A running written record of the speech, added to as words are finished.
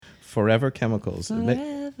Forever Chemicals.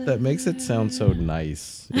 That makes it sound so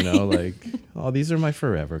nice. You know, like, oh, these are my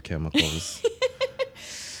forever chemicals.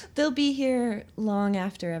 They'll be here long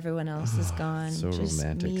after everyone else is gone. So just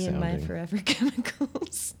romantic me sounding. and my forever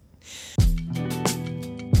chemicals.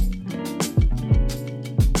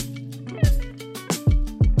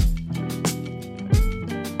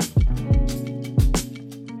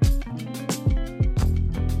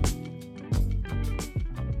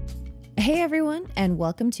 Hey everyone, and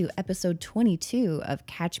welcome to episode 22 of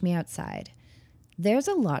Catch Me Outside. There's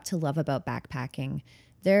a lot to love about backpacking.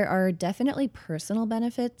 There are definitely personal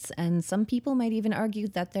benefits, and some people might even argue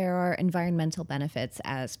that there are environmental benefits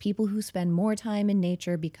as people who spend more time in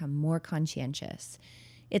nature become more conscientious.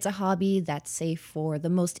 It's a hobby that's safe for the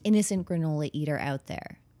most innocent granola eater out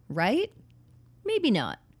there, right? Maybe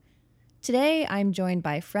not. Today, I'm joined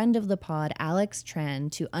by friend of the pod, Alex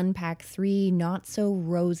Tran, to unpack three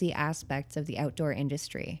not-so-rosy aspects of the outdoor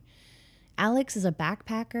industry. Alex is a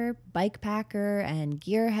backpacker, bikepacker, and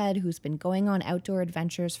gearhead who's been going on outdoor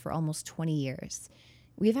adventures for almost 20 years.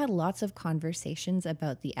 We've had lots of conversations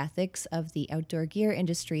about the ethics of the outdoor gear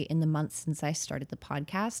industry in the months since I started the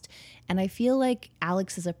podcast, and I feel like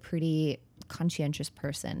Alex is a pretty conscientious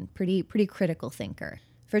person, pretty critical thinker.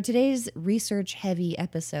 For today's research-heavy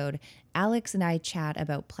episode, Alex and I chat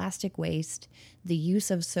about plastic waste, the use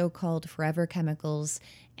of so-called forever chemicals,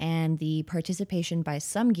 and the participation by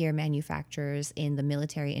some gear manufacturers in the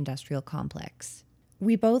military-industrial complex.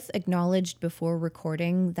 We both acknowledged before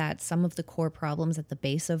recording that some of the core problems at the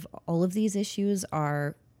base of all of these issues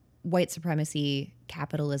are white supremacy,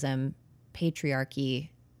 capitalism,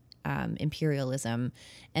 patriarchy, imperialism.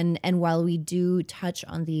 And while we do touch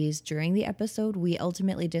on these during the episode, we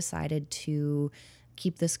ultimately decided to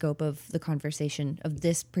keep the scope of the conversation, of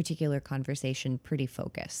this particular conversation, pretty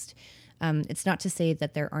focused. It's not to say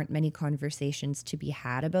that there aren't many conversations to be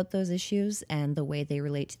had about those issues and the way they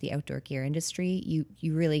relate to the outdoor gear industry.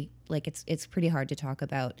 You really, like, it's pretty hard to talk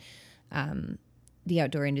about the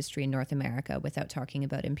outdoor industry in North America without talking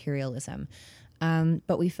about imperialism.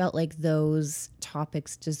 But we felt like those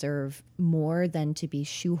topics deserve more than to be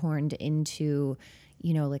shoehorned into,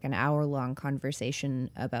 like an hour-long conversation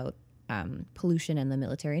about pollution in the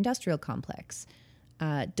military-industrial complex.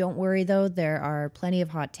 Don't worry, though, there are plenty of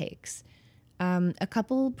hot takes. A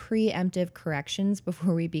couple preemptive corrections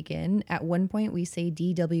before we begin. At one point, we say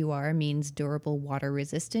DWR means durable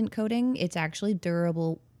water-resistant coating. It's actually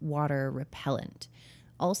durable water repellent.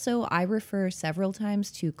 Also, I refer several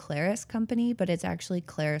times to Claris Company, but it's actually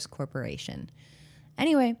Claris Corporation.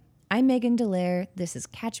 Anyway, I'm Megan Dallaire. This is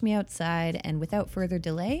Catch Me Outside, and without further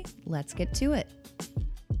delay, let's get to it.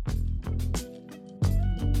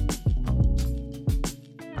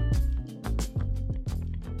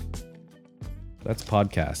 Let's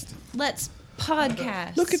podcast. Let's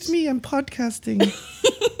podcast. Look at me, I'm podcasting.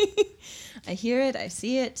 I hear it, I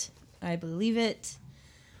see it, I believe it.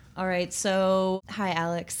 All right, so hi,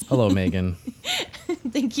 Alex. Hello, Megan.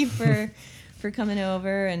 Thank you for coming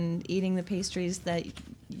over and eating the pastries that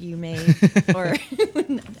you made, or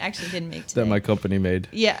actually didn't make today. That my company made.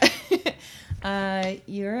 Yeah.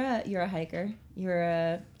 You're a hiker. You're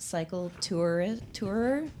a cycle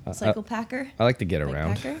tourer, cycle packer. I like to get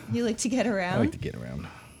around. Packer. You like to get around. I like to get around.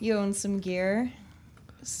 You own some gear.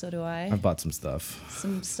 So do I. I bought some stuff.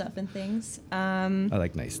 Some stuff and things. I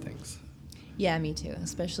like nice things. Yeah, me too.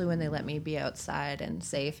 Especially when they let me be outside and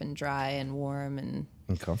safe and dry and warm and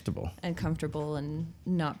comfortable. And comfortable and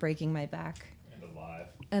not breaking my back.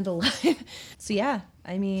 And alive. So yeah,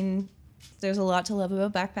 I mean, there's a lot to love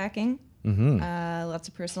about backpacking. Mm-hmm. Lots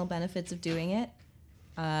of personal benefits of doing it.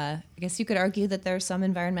 I guess you could argue that there are some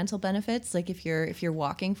environmental benefits, like if you're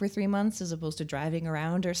walking for 3 months as opposed to driving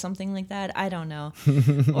around or something like that. I don't know,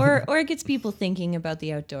 or it gets people thinking about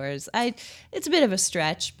the outdoors. It's a bit of a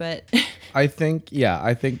stretch, but I think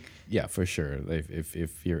for sure.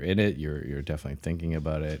 If you're in it, you're definitely thinking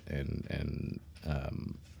about it, and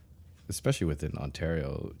especially within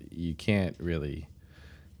Ontario, you can't really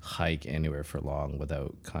hike anywhere for long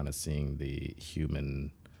without kind of seeing the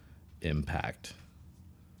human impact.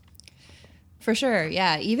 For sure,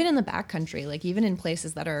 yeah. Even in the backcountry, like even in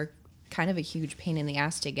places that are kind of a huge pain in the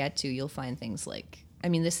ass to get to, you'll find things like, I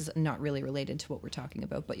mean, this is not really related to what we're talking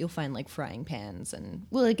about, but you'll find like frying pans and,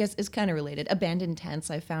 well, I guess it's kind of related. Abandoned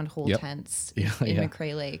tents. I found whole tents in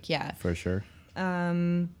McRae Lake. Yeah. For sure.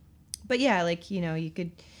 But yeah, like, you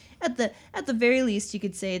could, at the very least, you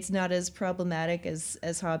could say it's not as problematic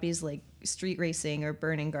as hobbies like street racing or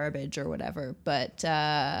burning garbage or whatever. But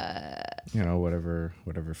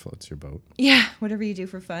whatever floats your boat. Yeah, whatever you do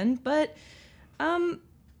for fun. But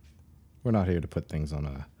we're not here to put things on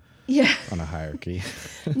Yeah. on a hierarchy.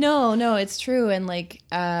 No, it's true. And like,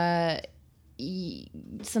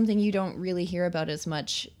 something you don't really hear about as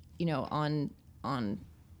much, on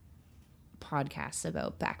podcasts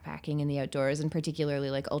about backpacking in the outdoors, and particularly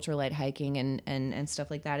like ultralight hiking and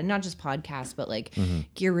stuff like that. And not just podcasts, but like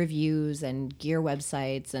gear reviews and gear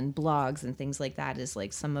websites and blogs and things like that is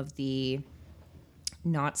like some of the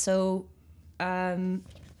not so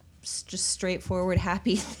just straightforward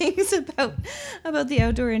happy things about the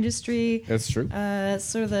outdoor industry. That's true.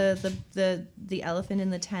 Sort of the elephant in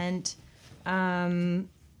the tent.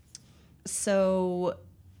 So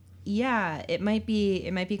yeah, it might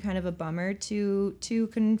be kind of a bummer to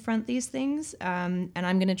confront these things. And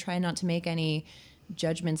I'm going to try not to make any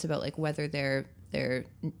judgments about like whether they're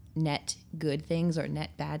net good things or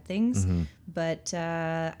net bad things. But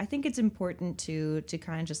I think it's important to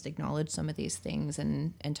kind of just acknowledge some of these things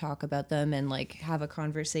and talk about them and like have a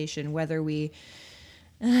conversation, whether we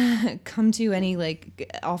come to any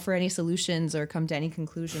like offer any solutions or come to any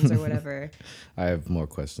conclusions or whatever. I have more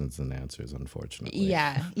questions than answers, unfortunately.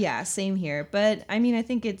 Yeah, same here. But I mean, I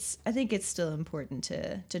think it's still important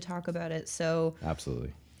to talk about it. So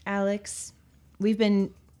Absolutely. Alex, we've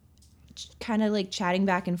been kind of like chatting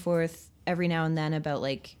back and forth every now and then about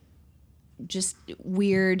like just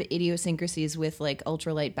weird idiosyncrasies with like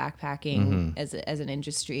ultralight backpacking as an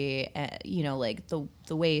industry, like the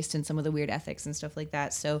waste and some of the weird ethics and stuff like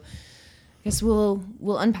that. So I guess we'll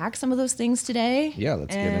unpack some of those things today. Yeah,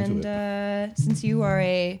 let's get into it. And since you are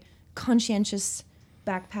a conscientious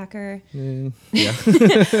backpacker, Yeah.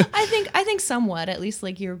 I think somewhat, at least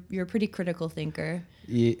like you're a pretty critical thinker.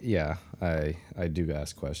 Yeah, I do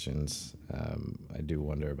ask questions. I do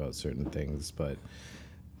wonder about certain things, but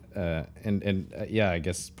yeah, I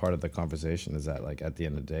guess part of the conversation is that like at the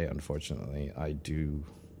end of the day, unfortunately, I do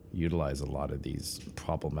utilize a lot of these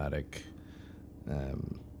problematic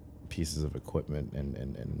pieces of equipment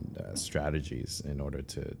and strategies in order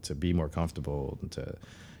to be more comfortable and to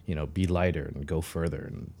be lighter and go further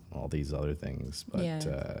and all these other things. But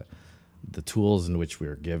the tools in which we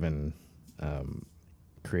are given,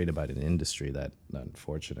 created by an industry that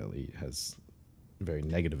unfortunately has a very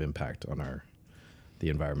negative impact on the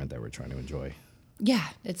environment that we're trying to enjoy. Yeah,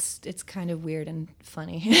 it's kind of weird and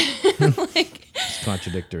funny. Like, it's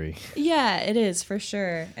contradictory. Yeah, it is for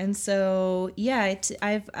sure. And so, yeah,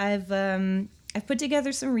 I've put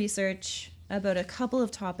together some research about a couple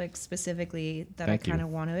of topics specifically that I kind of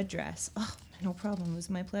want to address. Oh, no problem. It was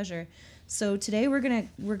my pleasure. So today we're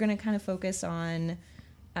gonna kind of focus on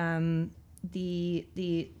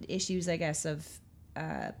the issues, I guess, of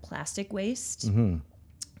plastic waste.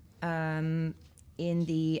 In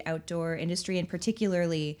the outdoor industry, and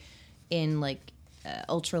particularly in like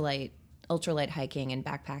ultralight hiking and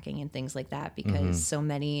backpacking and things like that, because so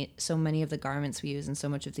many of the garments we use and so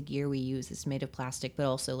much of the gear we use is made of plastic, but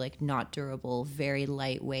also like not durable, very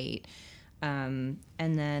lightweight. And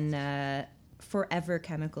then forever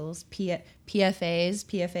chemicals, PFAS.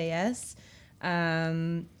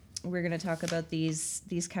 We're going to talk about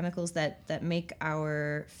these chemicals that make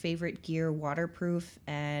our favorite gear waterproof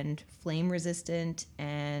and flame resistant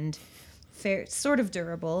and sort of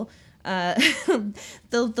durable.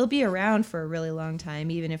 They'll be around for a really long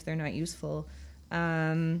time, even if they're not useful.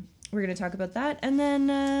 We're going to talk about that, and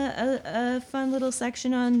then a fun little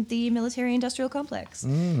section on the military-industrial complex.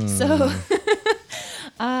 So,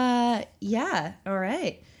 yeah, all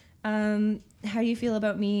right. How do you feel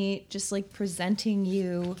about me just like presenting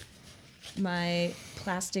you my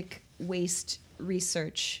plastic waste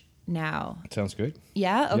research now? Sounds good.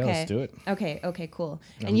 Yeah? Okay. Yeah, let's do it. Okay, cool.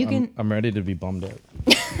 And I'm ready to be bummed out.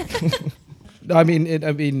 I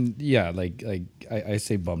mean, yeah, like I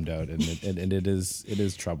say bummed out, and it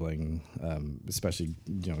is troubling, especially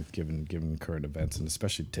given current events, and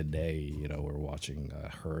especially today, we're watching a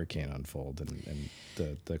hurricane unfold, and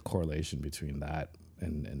the correlation between that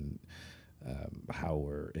and how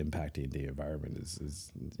we're impacting the environment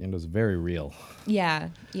is very real. Yeah,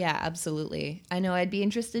 absolutely. I know. I'd be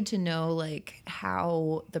interested to know like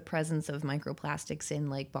how the presence of microplastics in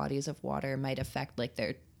like bodies of water might affect like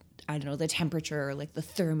their, I don't know, the temperature or like the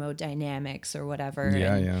thermodynamics or whatever.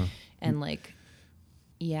 Yeah. And like,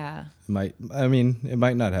 yeah. It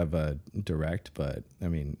might not have a direct, but I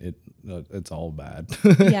mean, it's all bad.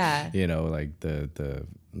 Yeah. Like the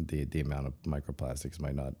amount of microplastics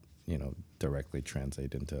might not, directly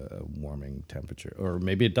translate into a warming temperature, or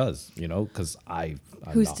maybe it does, because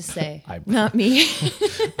who's to say? Not me.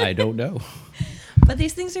 I don't know. But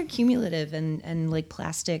these things are cumulative, and like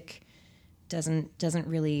plastic doesn't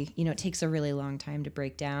really, it takes a really long time to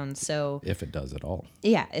break down. So if it does at all.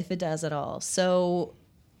 Yeah, if it does at all. So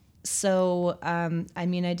So, I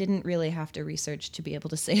mean, I didn't really have to research to be able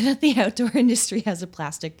to say that the outdoor industry has a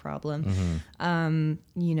plastic problem.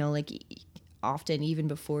 You know, like often even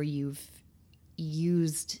before you've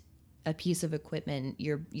used a piece of equipment,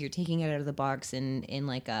 you're taking it out of the box in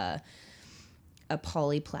like a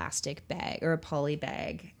polyplastic bag or a poly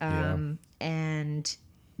bag. Yeah. And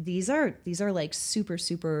these are like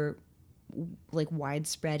super like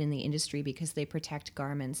widespread in the industry because they protect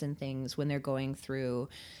garments and things when they're going through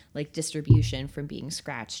like distribution from being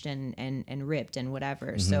scratched and ripped and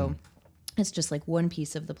whatever. So it's just like one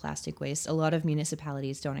piece of the plastic waste. A lot of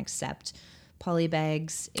municipalities don't accept poly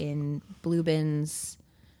bags in blue bins.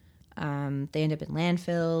 They end up in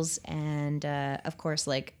landfills, and of course,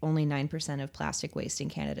 like only 9% of plastic waste in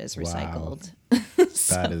Canada is Wow. recycled.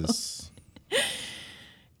 That is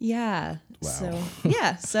Yeah.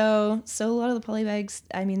 wow. So a lot of the poly bags,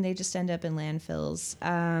 I mean, they just end up in landfills.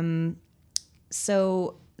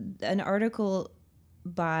 So an article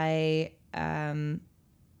by an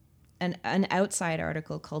outside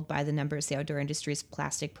article called "By the Numbers: The Outdoor Industry's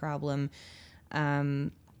Plastic Problem"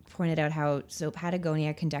 pointed out how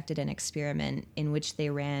Patagonia conducted an experiment in which they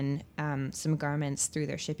ran some garments through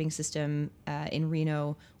their shipping system in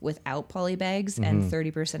Reno without poly bags, and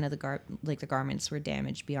 30% of the garments were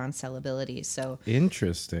damaged beyond sellability. So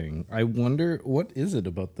Interesting. I wonder what is it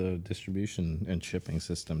about the distribution and shipping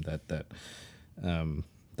system that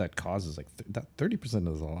causes like that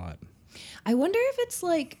 30% is a lot. I wonder if it's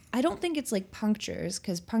like, I don't think it's like punctures,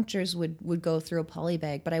 because punctures would go through a poly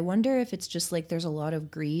bag, but I wonder if it's just like there's a lot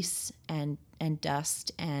of grease and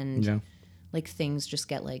dust and Yeah. like things just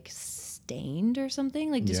get like stained or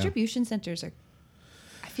something. Like distribution centers are,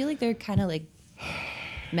 I feel like they're kind of like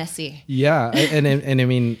messy. Yeah, and I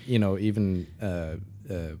mean, you know, even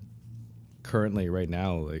currently right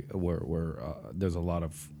now, like we're there's a lot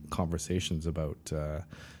of conversations about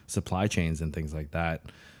supply chains and things like that.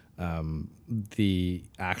 The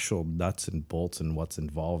actual nuts and bolts and what's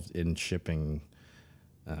involved in shipping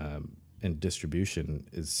and distribution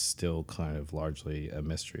is still kind of largely a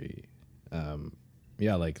mystery.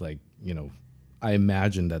 Yeah, like you know, I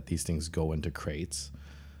imagine that these things go into crates,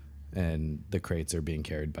 and the crates are being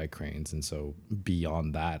carried by cranes, and so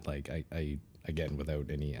beyond that, like I again, without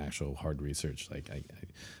any actual hard research, like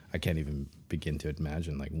I can't even begin to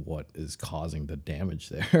imagine like what is causing the damage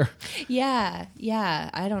there. Yeah.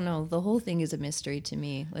 I don't know. The whole thing is a mystery to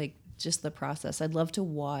me. Like just the process. I'd love to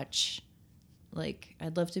watch. Like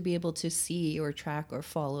I'd love to be able to see or track or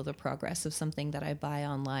follow the progress of something that I buy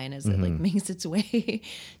online as it like makes its way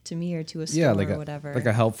to me or to a store like or whatever. like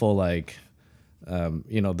a helpful like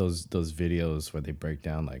you know, those videos where they break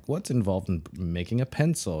down like what's involved in making a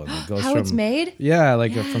pencil, and it goes How from it's made? yeah,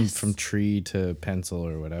 like Yes. from tree to pencil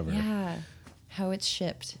or whatever. Yeah. How it's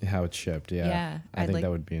shipped. How it's shipped. Yeah, I I'd think like- that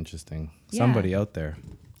would be interesting. Yeah. Somebody out there.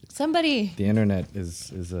 Somebody. The internet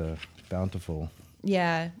is a bountiful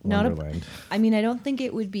Yeah. wonderland. I mean, I don't think a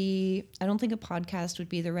podcast would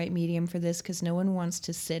be the right medium for this because no one wants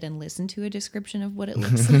to sit and listen to a description of what it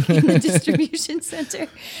looks like in the distribution center.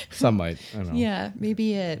 Some might. I don't know. Yeah,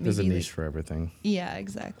 maybe There's a maybe niche for everything. yeah,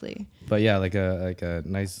 exactly. But yeah, like a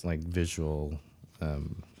nice like visual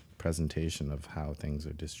presentation of how things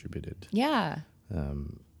are distributed. Yeah.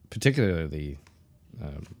 Particularly,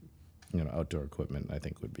 you know, outdoor equipment, I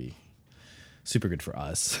think would be super good for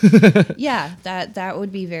us. Yeah, that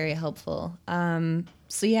would be very helpful.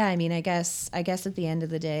 So yeah, I mean, I guess at the end of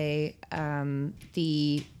the day,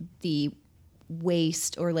 the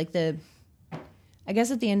waste or like I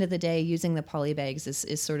guess at the end of the day, using the poly bags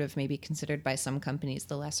is sort of maybe considered by some companies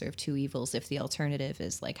the lesser of two evils if the alternative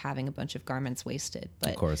is like having a bunch of garments wasted.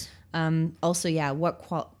 But Of course. also, yeah, what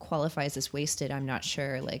qualifies as wasted, I'm not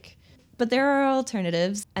sure. Like, but there are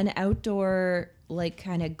alternatives. An outdoor like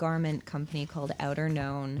kind of garment company called Outer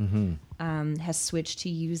Known has switched to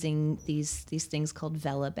using these things called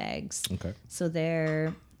Vela bags. Okay. So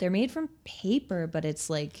they're made from paper, but it's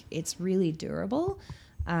really durable.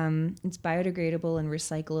 It's biodegradable and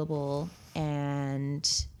recyclable,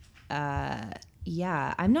 and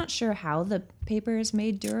yeah, I'm not sure how the paper is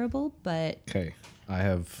made durable, but Okay. I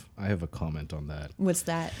have a comment on that. what's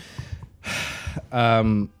that?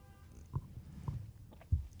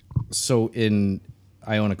 So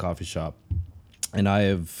I own a coffee shop, and I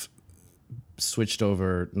have switched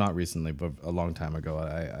over, not recently, but a long time ago,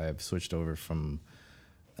 I have switched over from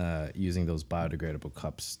using those biodegradable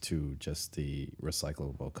cups to just the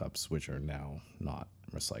recyclable cups, which are now not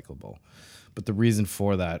recyclable. But the reason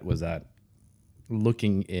for that was that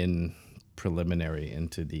looking in preliminary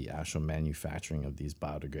into the actual manufacturing of these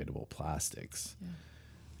biodegradable plastics,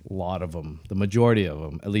 lot of them, the majority of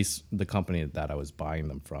them, at least the company that I was buying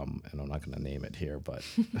them from, and I'm not going to name it here, but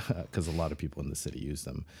because a lot of people in the city use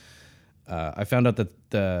them, I found out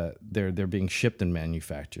that they're being shipped and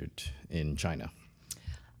manufactured in China.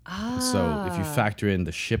 So if you factor in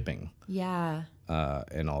the shipping,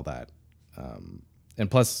 and all that, and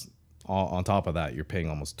plus on top of that, you're paying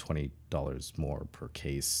almost $20 more per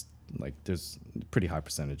case. Like there's a pretty high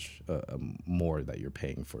percentage more that you're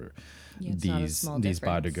paying for these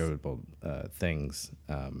biodegradable things,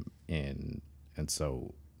 and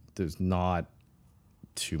so there's not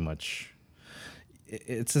too much.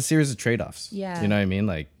 It's a series of trade-offs. Yeah, you know what I mean.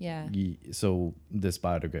 Like so this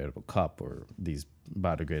biodegradable cup or these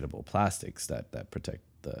biodegradable plastics that protect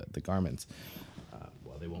the garments,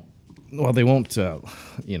 they won't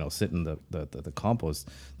sit in the compost.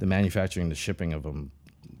 The manufacturing, the shipping of them,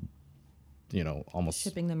 almost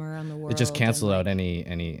shipping them around the world. It just canceled out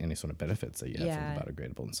any sort of benefits that you have from the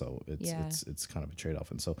biodegradable, and so it's kind of a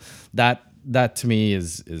trade-off. And so that to me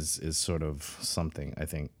is sort of something I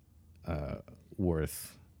think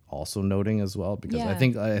worth also noting as well, because I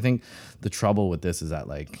think the trouble with this is that,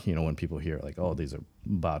 like, when people hear like, oh, these are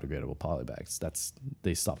biodegradable poly bags,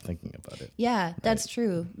 they stop thinking about it. Yeah, that's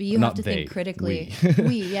true. But you have to think critically.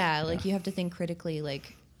 You have to think critically,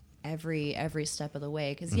 like every step of the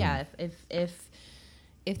way, because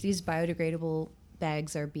if these biodegradable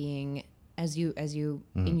bags are being, as you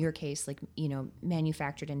in your case, like,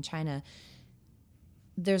 manufactured in China,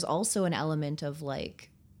 there's also an element of like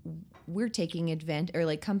we're taking advantage, or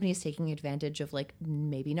like companies taking advantage of like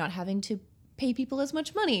maybe not having to pay people as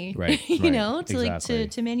much money, right?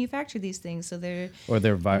 to manufacture these things. So their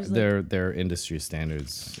industry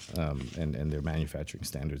standards and their manufacturing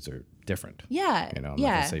standards are different. I'm not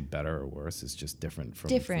gonna say better or worse. It's just different from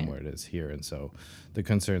where it is here. And so the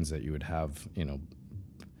concerns that you would have,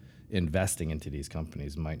 investing into these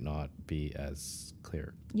companies might not be as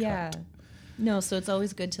clear. No, so it's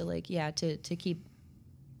always good to to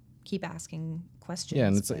keep asking questions. Yeah,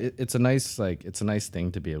 and it's a nice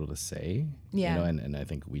thing to be able to say. And I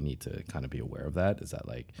think we need to kind of be aware of that. Is that,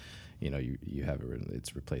 like, you have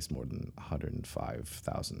it's replaced more than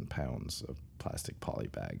 105,000 pounds of plastic poly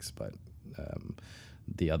bags, but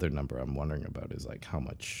the other number I'm wondering about is like how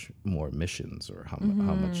much more emissions or how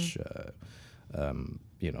much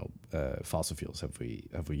fossil fuels have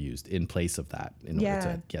we used in place of that in order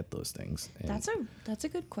to get those things. And that's a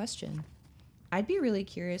good question. I'd be really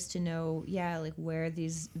curious to know, like where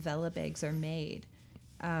these Vela bags are made,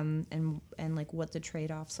 and like what the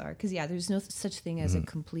trade-offs are. Because there's no such thing as a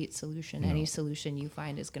complete solution. No. Any solution you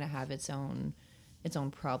find is going to have its own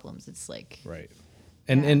problems. It's like right.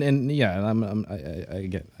 And I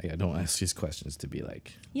don't ask these questions to be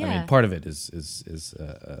like. I mean, part of it is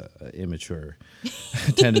immature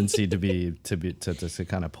tendency to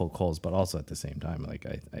kind of poke holes, but also at the same time, like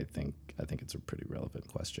I think it's a pretty relevant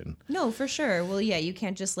question. No, for sure. Well, you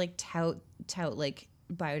can't just like tout like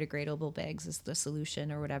biodegradable bags as the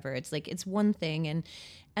solution or whatever. It's like it's one thing, and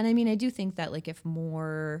I mean, I do think that like if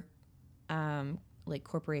more like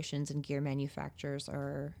corporations and gear manufacturers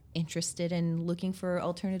are interested in looking for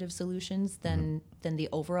alternative solutions, then the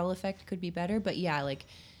overall effect could be better. But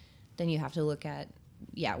then you have to look at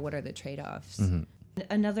what are the trade-offs.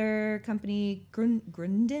 Another company,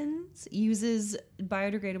 Grundens, uses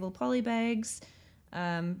biodegradable poly bags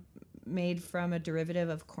made from a derivative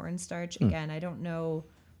of cornstarch. Again, I don't know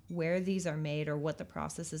where these are made or what the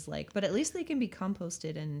process is like, but at least they can be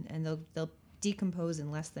composted and they'll decompose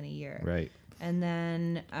in less than a year. Right. And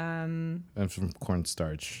then and from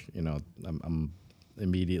cornstarch, I'm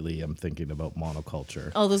immediately thinking about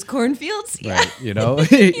monoculture. All those cornfields, right?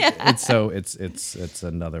 It's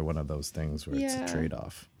another one of those things where it's a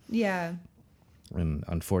trade-off. Yeah. And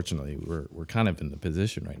unfortunately, we're kind of in the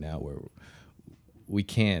position right now where we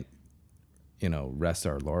can't, rest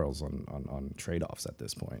our laurels on trade-offs at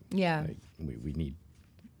this point. Yeah. Like, we need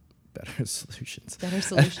better solutions.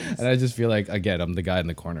 And I just feel like, again, I'm the guy in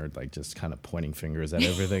the corner, like just kind of pointing fingers at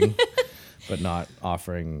everything, but not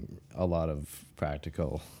offering a lot of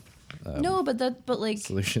practical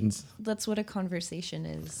solutions. That's what a conversation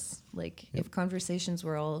is. Like, if conversations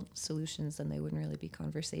were all solutions, then they wouldn't really be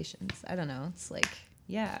conversations. I don't know. It's like,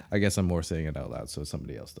 I guess I'm more saying it out loud so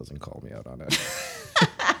somebody else doesn't call me out on it.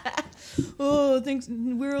 Oh, thanks.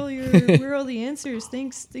 Where are all the answers?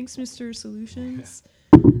 Thanks, Mr. Solutions.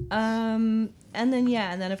 And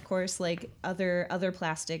then of course, like other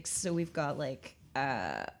plastics. So we've got like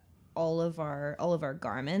all of our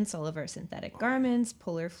garments, all of our synthetic garments,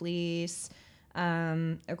 polar fleece,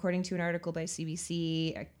 According to an article by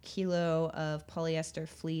CBC, a kilo of polyester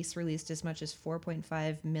fleece released as much as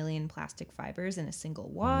 4.5 million plastic fibers in a single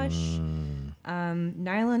wash.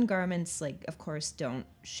 Nylon garments, like, of course, don't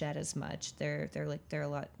shed as much. They're a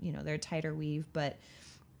lot, they're a tighter weave, but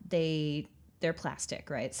they're plastic,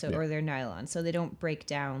 right? So, or they're nylon, so they don't break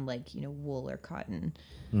down like, wool or cotton.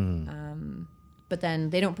 But then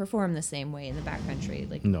they don't perform the same way in the backcountry.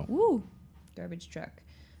 Like, No. woo, garbage truck.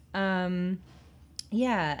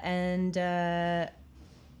 Yeah, and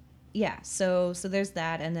so there's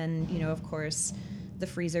that, and then of course the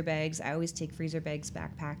freezer bags. I always take freezer bags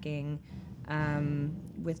backpacking.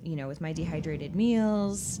 With my dehydrated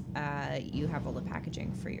meals, you have all the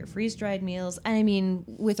packaging for your freeze dried meals, and I mean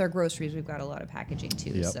with our groceries we've got a lot of packaging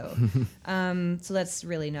too. Yep. So that's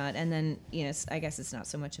really not. And then I guess it's not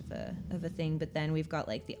so much of a thing, but then we've got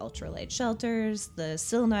like the ultralight shelters, the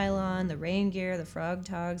sil nylon, the rain gear, the frog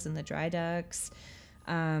togs, and the dry ducks.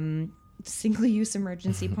 Single-use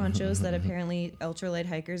emergency ponchos that apparently ultralight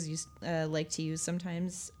hikers like to use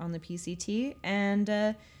sometimes on the PCT, and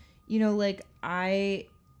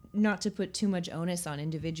not to put too much onus on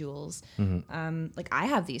individuals. Like I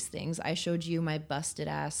have these things. I showed you my busted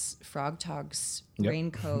ass frog togs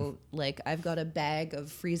raincoat. Like I've got a bag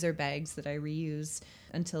of freezer bags that I reuse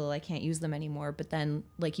until I can't use them anymore. But then,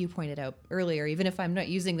 like you pointed out earlier, even if I'm not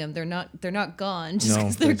using them, they're not gone just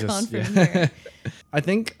because they're gone from here.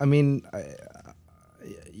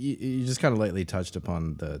 You just kind of lightly touched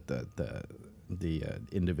upon the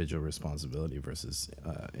individual responsibility versus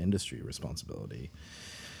industry responsibility,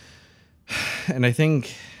 and I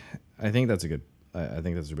think that's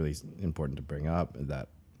really important to bring up, that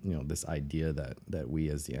this idea that we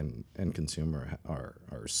as the end consumer are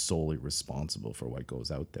solely responsible for what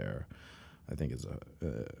goes out there. I think is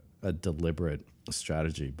a deliberate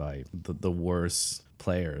strategy by the worst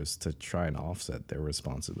players to try and offset their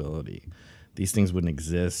responsibility. These things wouldn't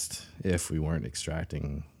exist if we weren't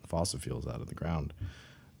extracting fossil fuels out of the ground.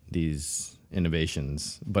 These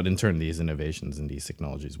innovations, but in turn, these innovations and these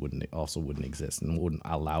technologies wouldn't exist and wouldn't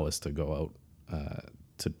allow us to go out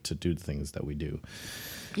to do the things that we do.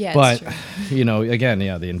 Yeah, but it's true. Again,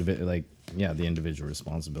 the individual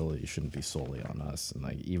responsibility shouldn't be solely on us. And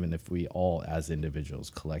like, even if we all as individuals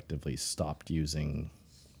collectively stopped using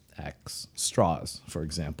X straws, for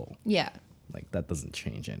example, like that doesn't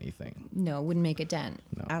change anything. No, it wouldn't make a dent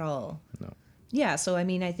at all. No. Yeah, so I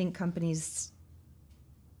mean, I think companies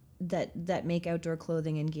that make outdoor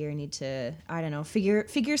clothing and gear need to, I don't know,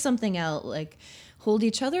 figure something out, like hold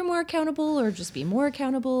each other more accountable, or just be more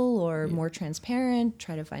accountable, or more transparent,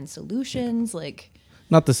 try to find solutions. Like,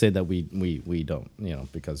 not to say that we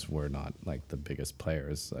don't, because we're not like the biggest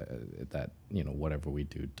players, that whatever we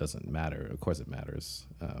do doesn't matter. Of course it matters,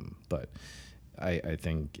 but I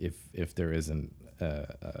think if there isn't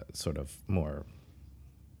a sort of more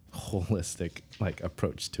holistic like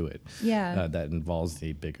approach to it, that involves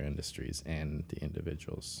the bigger industries and the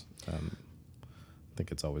individuals, I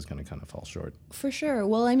think it's always going to kind of fall short. For sure.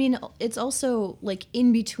 Well, I mean, it's also like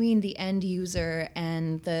in between the end user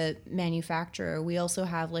and the manufacturer, we also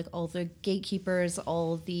have like all the gatekeepers,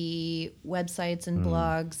 all the websites and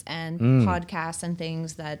blogs and podcasts and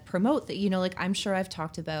things that promote that, like I'm sure I've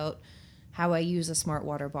talked about how I use a smart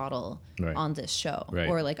water bottle on this show,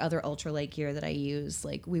 or like other ultralight gear that I use.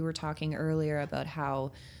 Like we were talking earlier about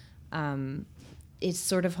how it's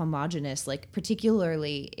sort of homogenous, like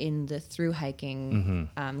particularly in the thru hiking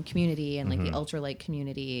community and like the ultralight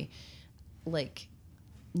community. Like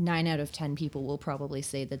 9 out of 10 people will probably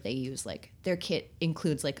say that they use, like, their kit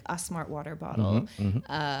includes like a smart water bottle,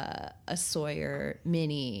 a Sawyer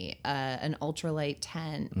mini, an ultralight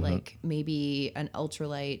tent, like maybe an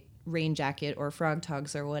ultralight rain jacket or frog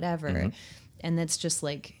togs or whatever. And that's just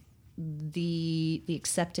like the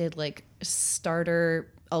accepted like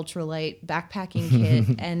starter ultralight backpacking kit.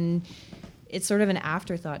 And it's sort of an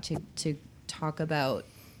afterthought to talk about,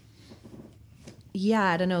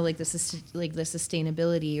 I don't know, like the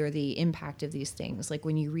sustainability or the impact of these things. Like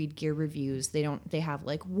when you read gear reviews, they have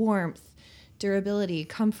like warmth, durability,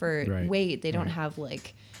 comfort, weight. They don't have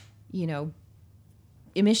like,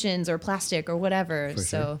 emissions or plastic or whatever. For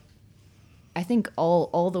so sure. I think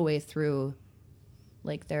all the way through,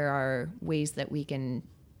 like there are ways that we can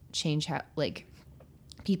change how, like,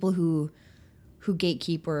 people who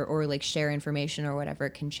gatekeep or like share information or whatever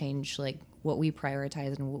can change like what we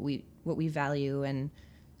prioritize and what we value, and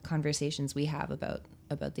conversations we have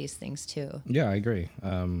about these things too. Yeah, I agree.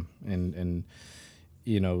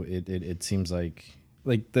 It seems like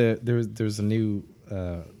there's a new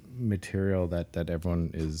material that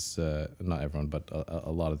everyone is not everyone, but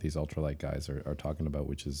a lot of these ultralight guys are talking about,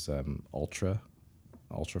 which is ultra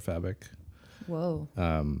fabric. Whoa. I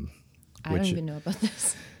don't which- even know about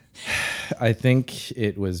this. I think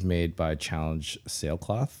it was made by Challenge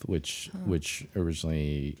Sailcloth, which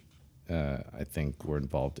originally I think were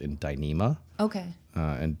involved in Dyneema. Okay.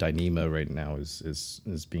 And Dyneema right now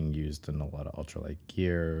is being used in a lot of ultralight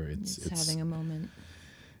gear. It's having a moment.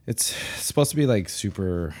 It's supposed to be like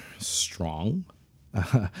super strong,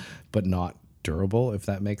 but not durable, if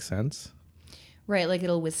that makes sense. Right, like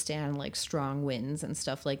it'll withstand like strong winds and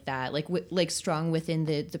stuff like that, like strong within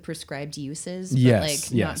the prescribed uses,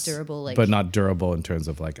 but not durable, but not durable in terms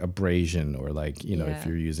of like abrasion or like if Yeah.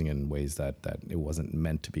 you're using it in ways that it wasn't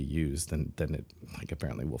meant to be used, then it like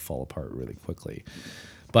apparently will fall apart really quickly.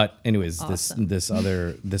 But anyways, Awesome.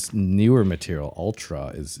 this newer material, Ultra,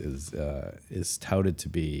 is touted to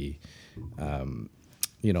be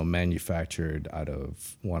manufactured out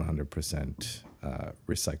of 100%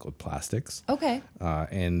 recycled plastics. Okay.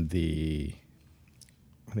 And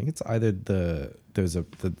I think it's either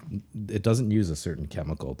it doesn't use a certain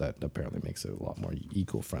chemical that apparently makes it a lot more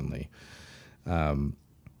eco-friendly. Can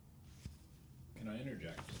I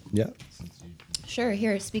interject? Yeah, Since you Sure.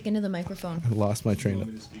 Here, speak into the microphone. I lost my want train me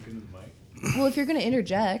of to speak into the mic? Well, if you're going to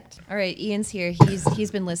interject, all right. Ian's here.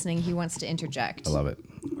 He's been listening. He wants to interject. I love it.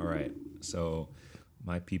 All right. So,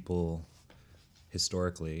 my people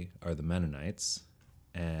historically are the Mennonites,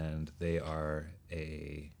 and they are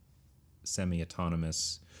a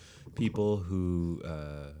semi-autonomous people who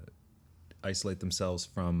isolate themselves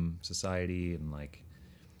from society. And like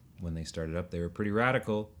when they started up, they were pretty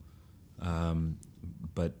radical,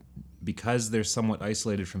 but because they're somewhat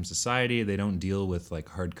isolated from society, they don't deal with like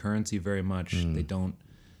hard currency very much. They don't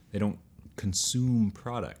consume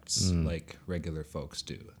products like regular folks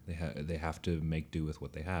do. They have to make do with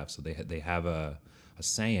what they have. So they have a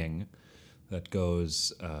saying that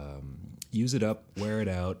goes, use it up, wear it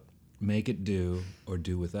out, make it do, or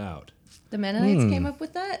do without. The Mennonites came up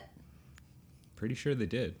with that? Pretty sure they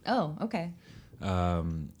did. Oh, okay.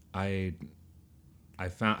 I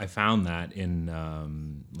found that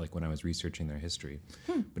in like when I was researching their history.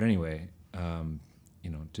 But anyway,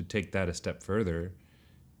 to take that a step further,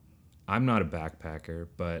 I'm not a backpacker,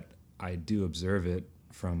 but I do observe it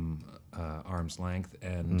from arm's length,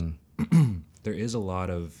 and there is a lot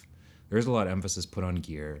of emphasis put on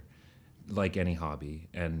gear, like any hobby,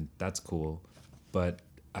 and that's cool. But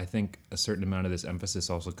I think a certain amount of this emphasis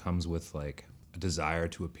also comes with like a desire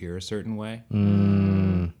to appear a certain way.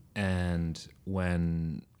 And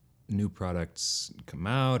when new products come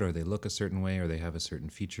out, or they look a certain way, or they have a certain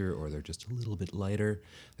feature, or they're just a little bit lighter,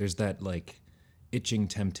 there's that like itching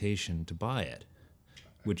temptation to buy it,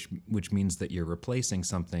 which means that you're replacing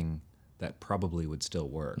something that probably would still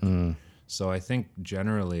work. So I think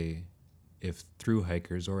generally, if through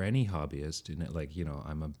hikers or any hobbyist,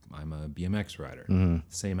 I'm a BMX rider,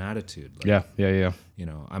 same attitude. Like, Yeah.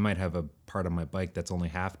 I might have a part on my bike that's only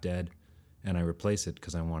half dead, and I replace it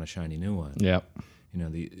because I want a shiny new one. Yeah.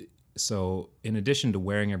 So in addition to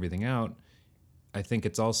wearing everything out, I think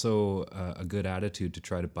it's also a good attitude to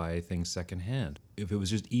try to buy things secondhand. If it was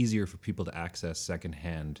just easier for people to access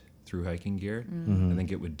secondhand through hiking gear, I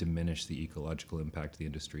think it would diminish the ecological impact of the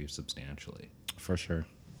industry substantially. For sure.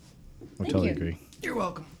 I Thank totally you. agree. You're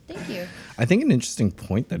welcome. Thank you. I think an interesting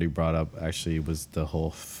point that he brought up actually was the whole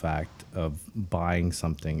fact of buying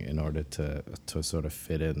something in order to sort of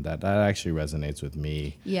fit in. That actually resonates with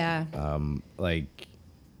me. Yeah. Like,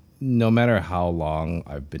 no matter how long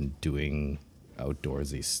I've been doing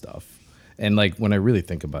outdoorsy stuff, and like when I really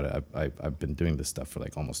think about it, I've been doing this stuff for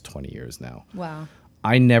like almost 20 years now. Wow.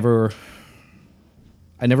 I never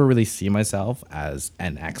really see myself as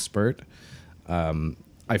an expert.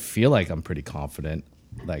 I feel like I'm pretty confident,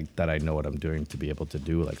 like that I know what I'm doing to be able to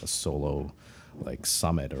do like a solo, like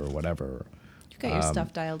summit or whatever. You got your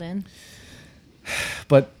stuff dialed in.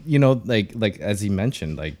 But like as he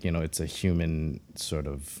mentioned, like it's a human sort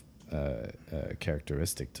of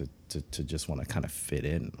characteristic to just want to kind of fit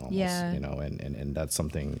in almost. Yeah. And that's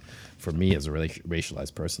something for me as a really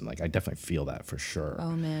racialized person. Like I definitely feel that for sure.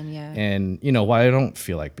 Oh man, yeah. And why I don't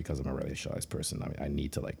feel like because I'm a racialized person, I mean, I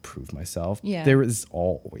need to like prove myself. Yeah. There is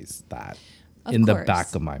always that Of in the course.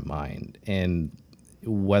 back of my mind, and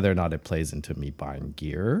whether or not it plays into me buying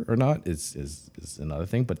gear or not is another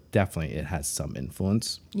thing. But definitely it has some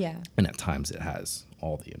influence, Yeah. and at times it has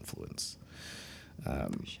all the influence.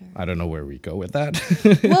 Sure. I don't know where we go with that.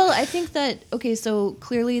 Well, I think that, okay, so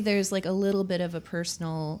clearly there's like a little bit of a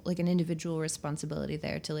personal, like an individual responsibility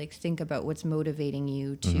there to like think about what's motivating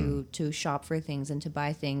you to shop for things and to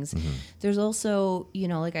buy things. There's also, you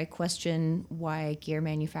know, like I question why gear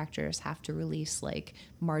manufacturers have to release like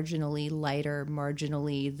marginally lighter,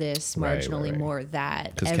 marginally this, marginally right. more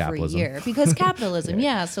that 'Cause every capitalism. year. Because capitalism,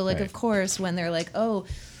 yeah. So like, Right. of course, when they're like, oh,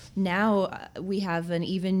 now we have an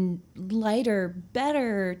even lighter,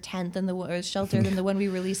 better tent than or shelter than the one we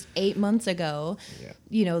released 8 months ago. Yeah.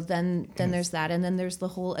 You know, then there's that, and then there's the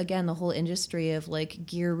whole industry of like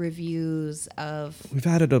gear reviews of We've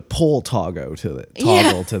added a pole toggle to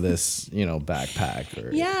this, you know, backpack.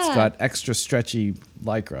 Or Yeah. It's got extra stretchy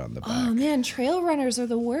lycra on the back. oh man, trail runners are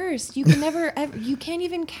the worst. You can never ever, you can't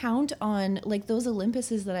even count on like those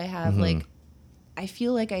Olympuses that I have. Like, I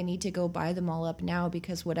feel like I need to go buy them all up now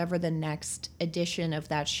because whatever the next edition of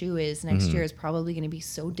that shoe is next year is probably going to be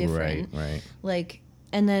so different. Right. Like,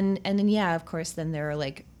 and then yeah, of course, then there are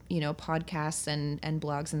like, you know, podcasts and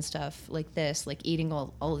blogs and stuff like this, like eating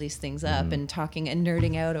all of these things up and talking and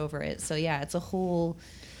nerding out over it. So yeah, it's a whole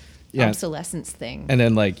obsolescence thing. And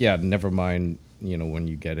then like, yeah, never mind, you know, when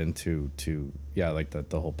you get into like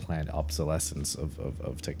the whole planned obsolescence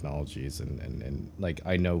of technologies and like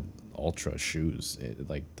I know ultra shoes,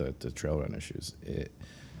 like the trail runner shoes,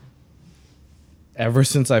 ever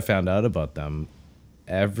since I found out about them,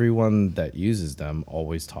 everyone that uses them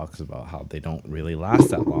always talks about how they don't really last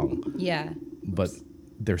that long. Yeah. But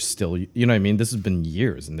they're still, you know what I mean? This has been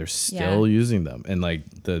years and they're still using them. And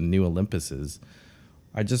like the new Olympuses,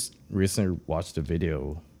 I just recently watched a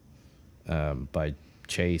video by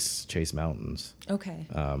Chase Mountains. Okay.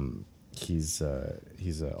 He's a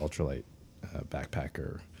ultralight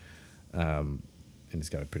backpacker, and he's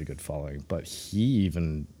got a pretty good following. But he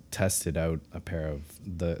even tested out a pair of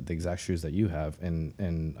the exact shoes that you have,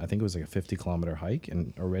 and I think it was like a 50-kilometer hike,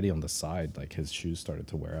 and already on the side, like his shoes started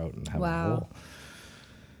to wear out and have a hole.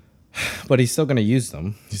 But he's still going to use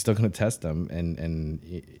them. He's still going to test them, and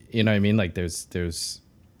you know what I mean? Like there's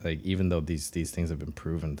like, even though these things have been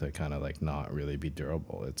proven to kind of like not really be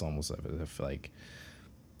durable, it's almost as if like,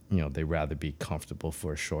 you know, they rather be comfortable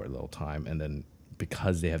for a short little time, and then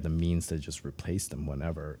because they have the means to just replace them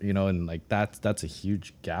whenever, you know, and like that's a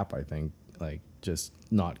huge gap, I think, like just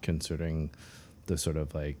not considering the sort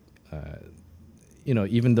of like, you know,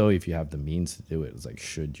 even though if you have the means to do it, it's like,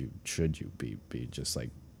 should you be just like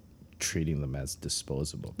treating them as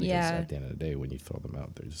disposable? Because at the end of the day, when you throw them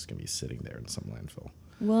out, they're just gonna be sitting there in some landfill.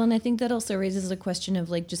 Well, and I think that also raises a question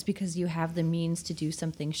of like, just because you have the means to do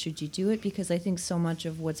something, should you do it? Because I think so much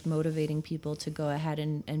of what's motivating people to go ahead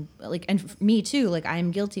and like, and me too, like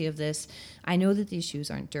I'm guilty of this. I know that these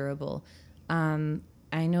shoes aren't durable.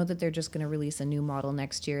 I know that they're just going to release a new model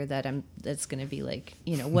next year that's going to be like,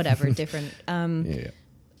 you know, whatever, different.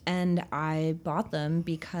 And I bought them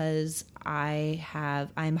because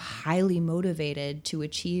I'm highly motivated to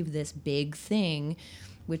achieve this big thing,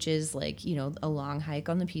 which is like, you know, a long hike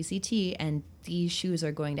on the PCT, and these shoes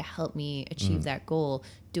are going to help me achieve that goal.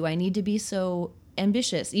 Do I need to be so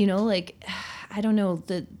ambitious? You know, like, I don't know,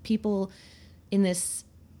 the people in this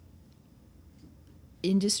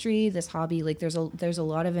industry, this hobby, like there's a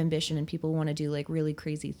lot of ambition and people want to do like really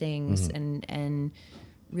crazy things and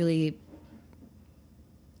really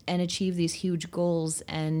and achieve these huge goals,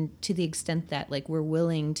 and to the extent that like we're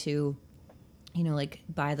willing to, you know, like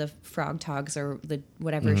buy the frog togs or the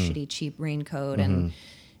whatever shitty cheap raincoat and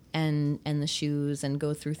the shoes and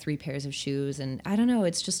go through 3 pairs of shoes, and I don't know,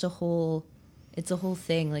 it's just a whole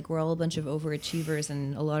thing. Like we're all a bunch of overachievers,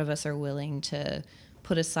 and a lot of us are willing to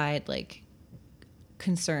put aside like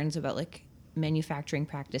concerns about like manufacturing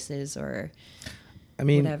practices or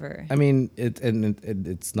whatever. I mean,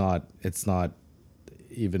 it's not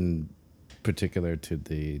even particular to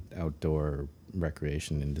the outdoor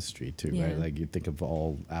recreation industry too, right? Like you think of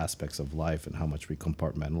all aspects of life and how much we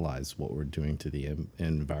compartmentalize what we're doing to the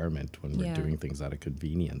environment when we're doing things out of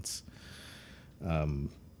convenience.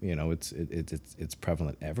 You know, it's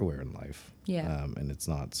prevalent everywhere in life. And it's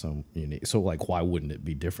not so unique. So like, why wouldn't it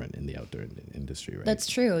be different in the outdoor industry, right? That's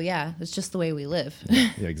true. Yeah, it's just the way we live.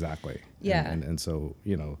 Yeah, exactly. Yeah. And so,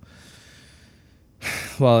 you know,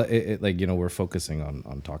 well, it like, you know, we're focusing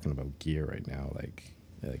on talking about gear right now. Like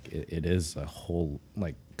it is a whole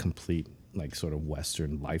like complete like sort of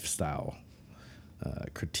Western lifestyle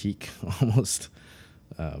critique almost.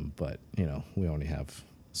 But you know, we only have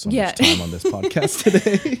so much time on this podcast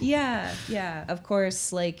today. Yeah. Of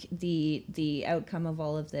course, like the outcome of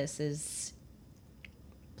all of this is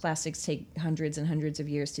plastics take hundreds and hundreds of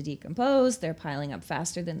years to decompose. They're piling up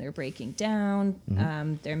faster than they're breaking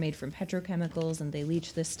down. They're made from petrochemicals, and they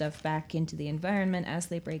leach this stuff back into the environment as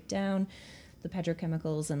they break down. The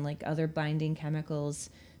petrochemicals and like other binding chemicals,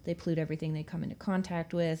 they pollute everything they come into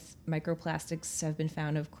contact with. Microplastics have been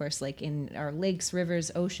found, of course, like in our lakes,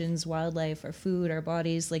 rivers, oceans, wildlife, our food, our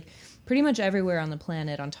bodies, like pretty much everywhere on the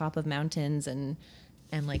planet, on top of mountains and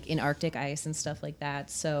like in Arctic ice and stuff like that.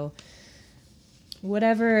 So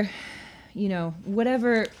whatever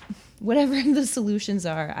the solutions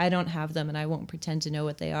are, I don't have them, and I won't pretend to know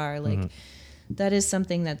what they are. Like that is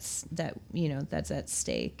something that's at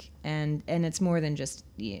stake, and it's more than just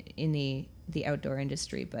in the outdoor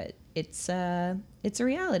industry, but it's a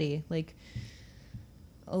reality. Like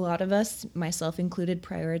a lot of us, myself included,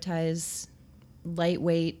 prioritize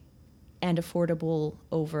lightweight and affordable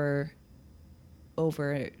over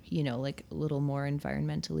like a little more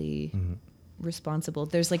environmentally responsible.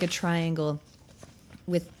 There's like a triangle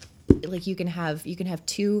with like you can have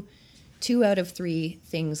two out of three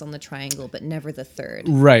things on the triangle, but never the third.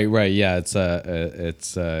 Right. Yeah.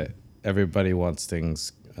 It's everybody wants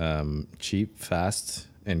things cheap, fast,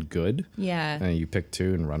 and good. Yeah. And you pick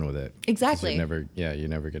two and run with it. Exactly. You're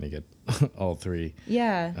never gonna get all three.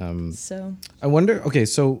 Yeah. So I wonder. Okay,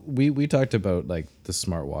 so we talked about like the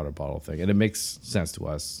smart water bottle thing, and it makes sense to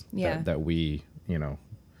us. Yeah. That we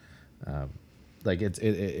like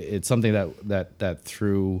it's something that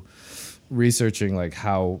through researching like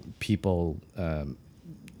how people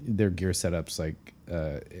their gear setups like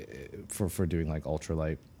for doing like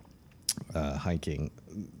ultralight hiking,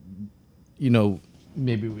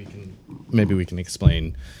 maybe we can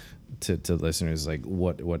explain to listeners like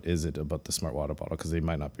what is it about the smart water bottle, because they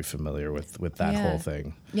might not be familiar with that whole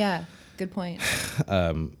thing. Yeah, good point.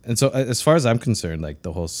 And so as far as I'm concerned, like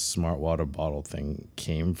the whole smart water bottle thing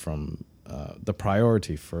came from the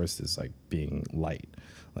priority first is like being light.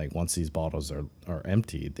 Like once these bottles are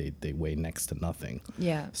empty, they weigh next to nothing.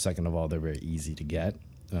 Yeah. Second of all, they're very easy to get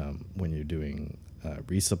when you're doing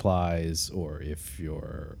resupplies, or if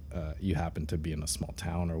you happen to be in a small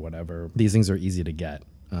town or whatever. These things are easy to get.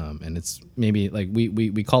 And it's maybe like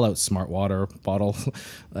we call out smart water bottle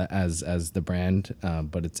as the brand,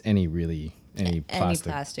 but it's any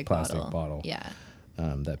plastic bottle Yeah.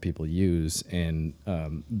 that people use. And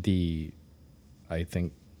I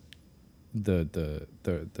think the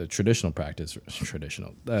traditional practice,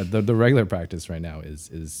 the regular practice right now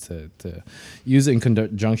is to use it in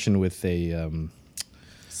conjunction with a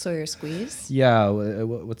Sawyer squeeze. Yeah,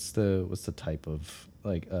 what's the type of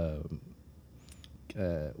like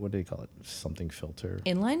what do they call it? Something filter.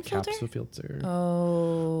 Inline filter? Capsule filter.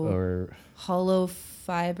 Oh. Or hollow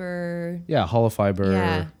fiber. Yeah, hollow fiber.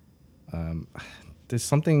 Yeah.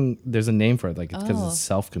 There's a name for it, like it's because it's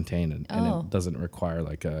self-contained and Oh. it doesn't require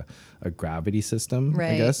like a gravity system, I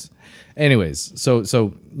Right. guess. Anyways, so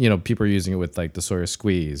people are using it with like the Sawyer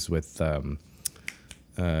squeeze, with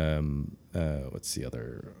what's the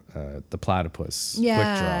other, the platypus quick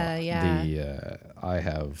draw. Yeah. I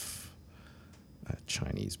have a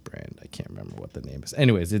Chinese brand, I can't remember what the name is.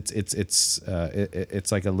 Anyways,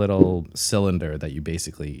 it's like a little cylinder that you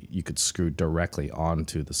could screw directly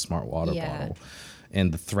onto the smart water bottle,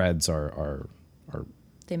 and the threads are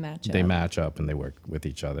They match up. They match up and they work with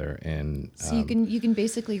each other. And so you can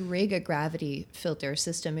basically rig a gravity filter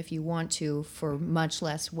system if you want to for much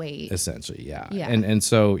less weight. Essentially, yeah. Yeah. And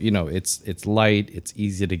so, it's light, it's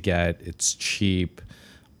easy to get, it's cheap.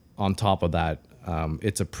 On top of that,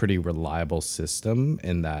 it's a pretty reliable system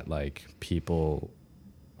in that like people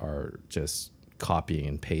are just copying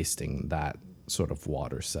and pasting that sort of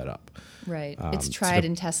water setup. Right. It's tried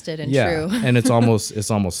and tested and Yeah, true. and it's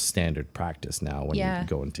almost standard practice now when you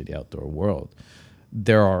go into the outdoor world.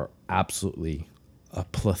 There are absolutely a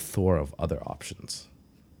plethora of other options,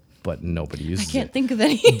 but nobody uses it. I can't think of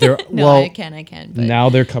any. No, well, I can. But now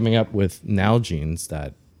they're coming up with Nalgene's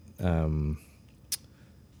that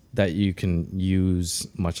you can use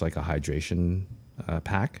much like a hydration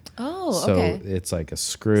pack. Oh, so okay. it's like a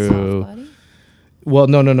screw. Soft body? Well,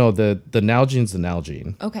 no. The Nalgene's the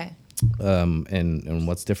Nalgene. Okay. And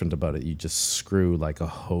what's different about it, you just screw like a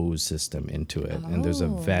hose system into it, and there's a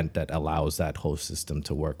vent that allows that hose system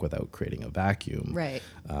to work without creating a vacuum. Right.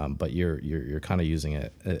 But you're kind of using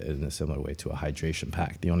it in a similar way to a hydration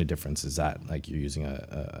pack. The only difference is that like you're using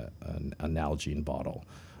a Nalgene bottle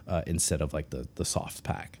instead of like the soft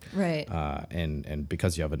pack. Right. And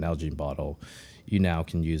because you have a Nalgene bottle, you now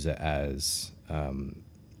can use it as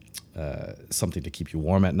something to keep you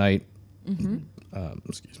warm at night. Mm-hmm.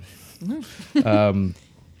 Excuse me.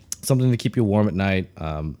 something to keep you warm at night.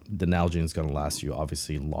 The Nalgene is going to last you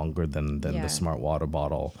obviously longer than Yeah. the Smart Water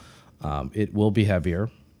bottle. It will be heavier,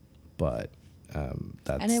 but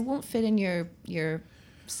that's And it won't fit in your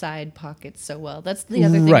side pockets so well. That's the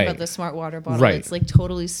other thing Right. about the Smart Water bottle. Right. It's like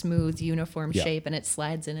totally smooth, uniform Yeah. shape, and it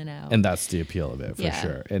slides in and out. and that's the appeal of it for Yeah.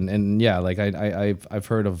 sure. And yeah, like I've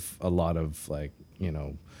heard of a lot of like, you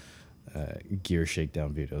know, gear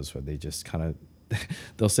shakedown videos where they just kind of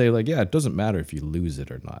they'll say like, yeah, it doesn't matter if you lose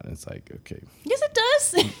it or not. And it's like, okay, Yes, it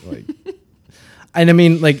does. like, and I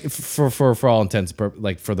mean, like for all intents,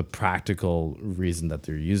 like for the practical reason that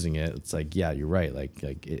they're using it, it's like, yeah, you're right. Like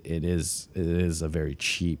it is a very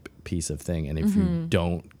cheap piece of thing. And if you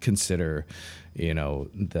don't consider, you know,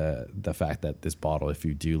 the fact that this bottle, if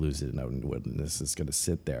you do lose it, and when this is going to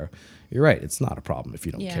sit there, you're right. It's not a problem if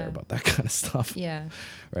you don't Yeah. care about that kind of stuff. Yeah.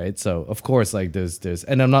 Right. So of course, like there's,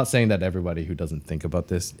 and I'm not saying that everybody who doesn't think about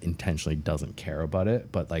this intentionally doesn't care about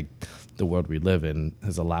it, but like the world we live in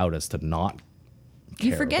has allowed us to not You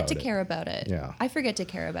care forget to about it. care about it. Yeah. I forget to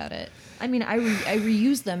care about it. I mean, I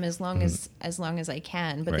reuse them as long as I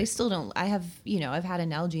can, but they Right. still don't. I have, you know, I've had an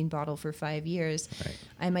Nalgene bottle for 5 years. Right.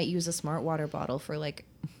 I might use a Smart Water bottle for like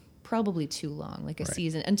probably too long, like a Right.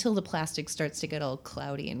 season, until the plastic starts to get all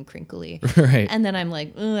cloudy and crinkly. Right. And then I'm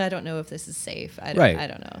like, I don't know if this is safe. I Right.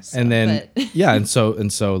 don't know. So, And then but yeah, and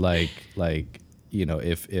so like you know,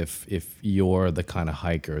 if you're the kind of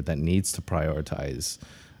hiker that needs to prioritize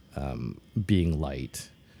being light,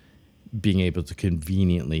 being able to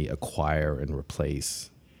conveniently acquire and replace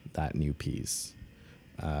that new piece,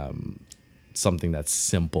 something that's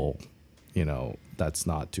simple, you know, that's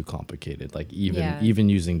not too complicated. Like even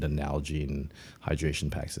using the Nalgene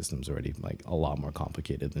hydration pack system is already like a lot more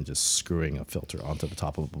complicated than just screwing a filter onto the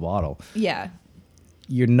top of a bottle. yeah.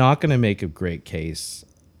 You're not going to make a great case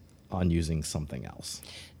on using something else.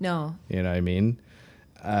 No. You know what I mean?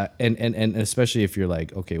 And especially if you're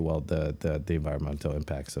like, okay, well, the environmental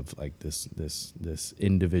impacts of like this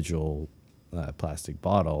individual plastic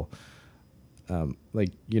bottle,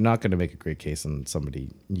 like you're not going to make a great case on somebody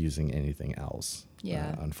using anything else.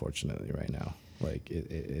 Yeah. Unfortunately, right now, like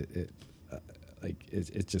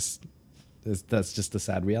that's just the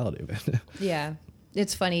sad reality of it. Yeah.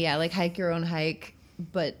 It's funny, yeah, like hike your own hike,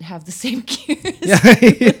 but have the same gear.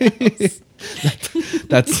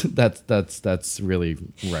 That's really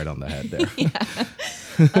right on the head there.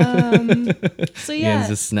 So Ian's yeah.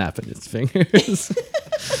 just snapping his fingers.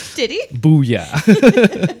 Did he? Booyah.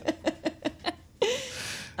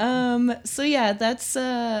 So yeah, that's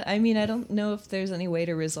I mean, I don't know if there's any way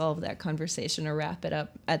to resolve that conversation or wrap it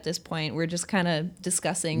up at this point. We're just kind of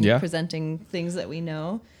discussing, Yeah. presenting things that we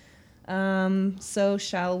know. So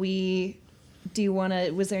shall we,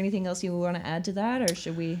 was there anything else you want to add to that, or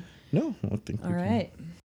should we? No, I don't think. All right.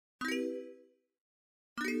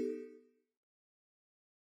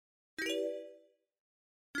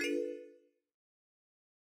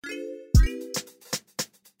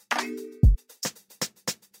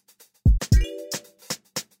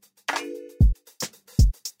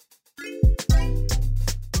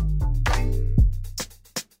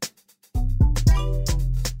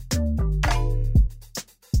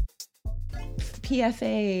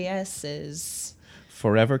 PFASs.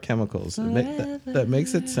 Forever chemicals. That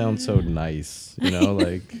makes it sound so nice. You know,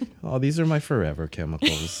 like, oh, these are my forever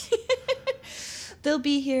chemicals. They'll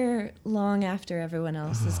be here long after everyone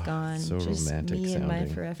else is gone. so Just romantic me and my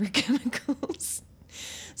sounding. forever chemicals.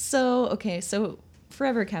 So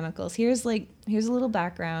forever chemicals. Here's a little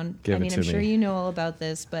background. Give I mean, it I'm to sure me. you know all about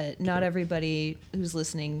this, but not everybody who's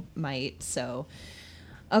listening might. So,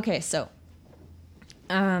 okay, so,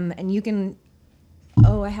 and you can.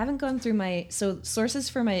 Oh, I haven't gone through sources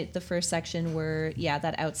for the first section were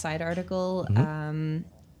that Outside article.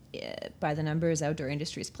 By the numbers, outdoor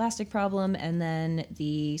industry's plastic problem, and then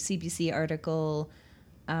the CBC article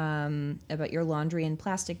about your laundry and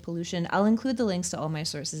plastic pollution. I'll include the links to all my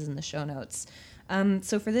sources in the show notes.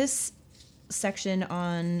 So for this section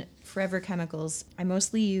on forever chemicals, I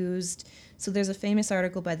mostly used, so there's a famous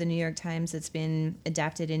article by the New York Times that's been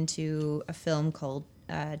adapted into a film called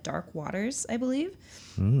Dark Waters, I believe.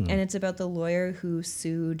 And it's about the lawyer who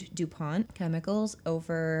sued DuPont Chemicals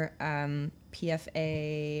over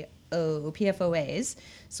PFOAs.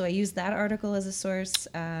 So I used that article as a source.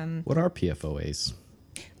 What are PFOAs?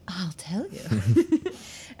 I'll tell you.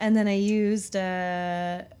 And then I used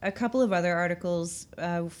a couple of other articles,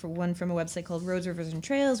 for one from a website called Roads, Rivers, and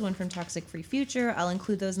Trails, one from Toxic Free Future. I'll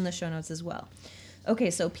include those in the show notes as well.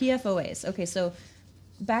 Okay, so PFOAs. Okay, so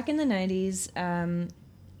back in the 90s,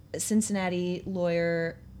 Cincinnati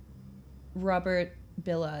lawyer Robert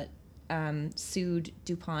Bilott sued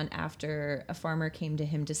DuPont after a farmer came to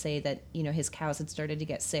him to say that, his cows had started to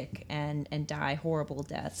get sick and die horrible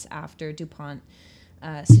deaths after DuPont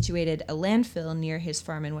situated a landfill near his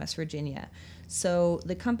farm in West Virginia. So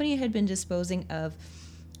the company had been disposing of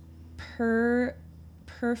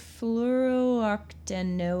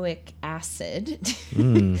perfluorooctanoic acid.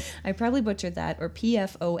 I probably butchered that, or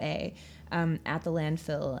PFOA, at the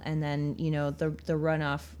landfill, and then the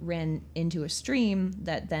runoff ran into a stream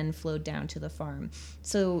that then flowed down to the farm.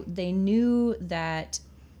 So they knew that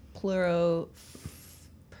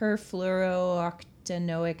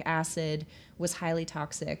perfluorooctanoic acid was highly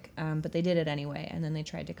toxic, but they did it anyway, and then they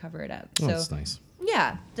tried to cover it up. Oh, that's nice.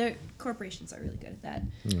 Yeah, the corporations are really good at that.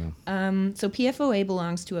 Yeah. So PFOA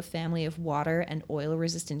belongs to a family of water and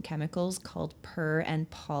oil-resistant chemicals called per- and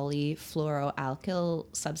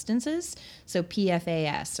polyfluoroalkyl substances. So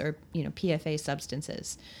PFAS, or PFA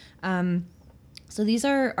substances. So these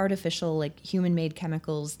are artificial, like human-made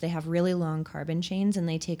chemicals. They have really long carbon chains, and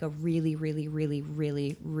they take a really, really, really,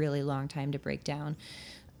 really, really long time to break down.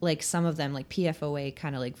 Like some of them, like PFOA,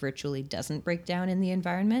 kind of like virtually doesn't break down in the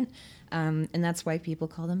environment. And that's why people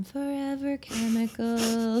call them forever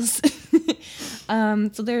chemicals.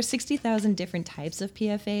 So there are 60,000 different types of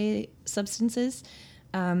PFA substances.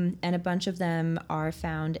 And a bunch of them are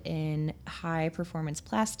found in high-performance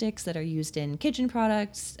plastics that are used in kitchen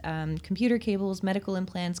products, computer cables, medical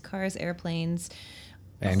implants, cars, airplanes.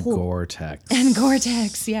 And Gore-Tex. And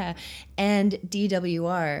Gore-Tex, yeah. And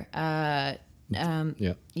DWR.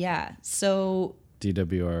 Yeah. So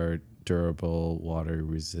DWR, durable water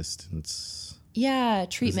resistance. Yeah,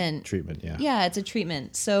 treatment. Treatment, yeah. Yeah, it's a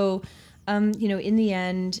treatment. So, in the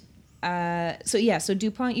end, so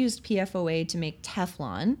DuPont used PFOA to make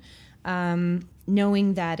Teflon,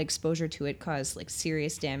 knowing that exposure to it caused like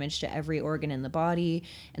serious damage to every organ in the body,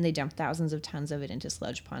 and they dumped thousands of tons of it into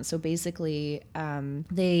sludge ponds. So basically,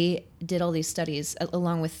 they did all these studies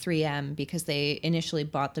along with 3M, because they initially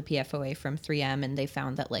bought the PFOA from 3M, and they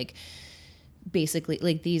found that basically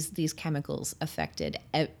like these chemicals affected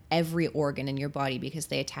every organ in your body because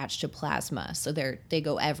they attach to plasma, so they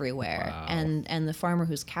go everywhere. Wow. And the farmer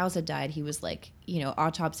whose cows had died, he was like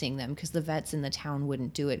autopsying them because the vets in the town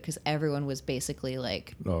wouldn't do it because everyone was basically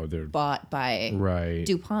like they're bought by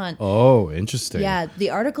DuPont. Oh, interesting. Yeah,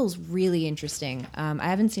 the article's really interesting. I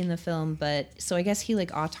haven't seen the film, but so I guess he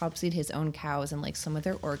like autopsied his own cows, and like some of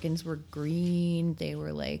their organs were green, they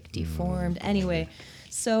were like deformed. Anyway,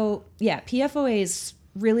 so yeah, PFOA is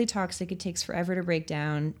really toxic. It takes forever to break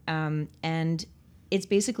down, and it's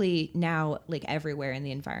basically now like everywhere in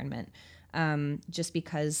the environment, just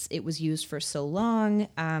because it was used for so long,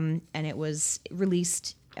 and it was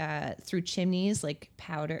released through chimneys, like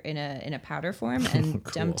powder in a powder form, and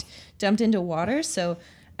dumped into water. So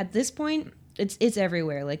at this point, it's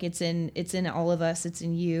everywhere. Like it's in all of us. It's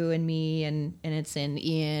in you and me, and it's in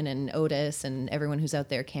Ian and Otis and everyone who's out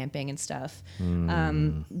there camping and stuff.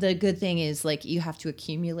 The good thing is like you have to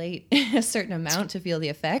accumulate a certain amount to feel the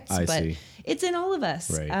effects, but see. It's in all of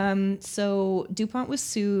us. Right. So DuPont was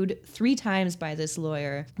sued 3 times by this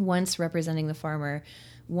lawyer, once representing the farmer,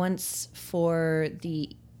 once for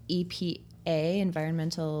the EPA,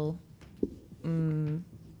 Environmental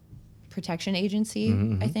Protection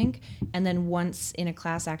Agency, I think, and then once in a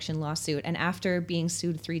class action lawsuit. And after being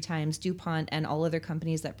sued 3 times, DuPont and all other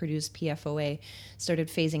companies that produce PFOA started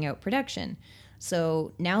phasing out production.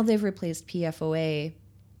 So now they've replaced PFOA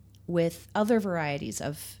with other varieties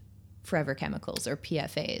of forever chemicals, or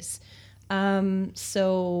PFAs.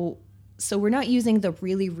 So we're not using the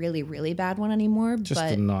really, really, really bad one anymore. Just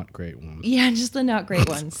the not great ones. Yeah, just the not great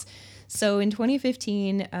ones. So in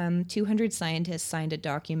 2015, 200 scientists signed a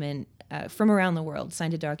document from around the world,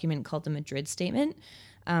 signed a document called the Madrid Statement,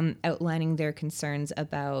 outlining their concerns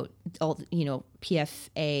about all,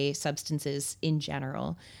 PFA substances in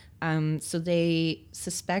general. So they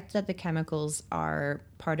suspect that the chemicals are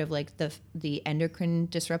part of like the endocrine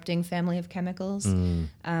disrupting family of chemicals.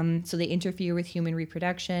 So they interfere with human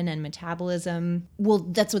reproduction and metabolism. Well,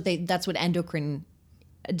 that's what endocrine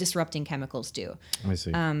disrupting chemicals do. I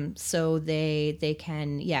see. So they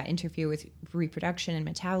can interfere with reproduction and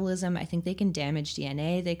metabolism. I think they can damage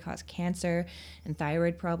DNA. They cause cancer and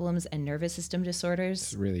thyroid problems and nervous system disorders.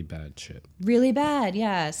 It's really bad shit. Really bad,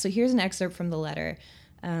 yeah. So here's an excerpt from the letter.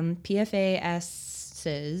 PFASs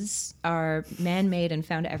are man-made and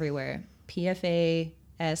found everywhere.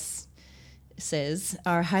 PFASs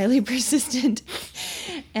are highly persistent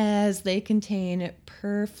as they contain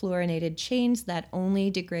perfluorinated chains that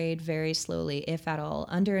only degrade very slowly, if at all.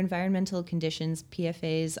 Under environmental conditions,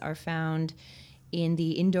 PFAs are found in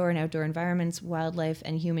the indoor and outdoor environments, wildlife,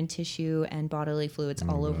 and human tissue and bodily fluids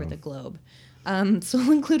all over the globe. So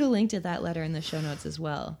we'll include a link to that letter in the show notes as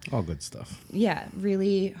well. All good stuff. Yeah,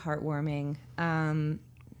 really heartwarming.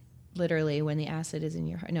 Literally, when the acid is in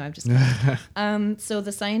your heart. No, I'm just kidding. So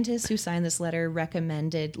the scientists who signed this letter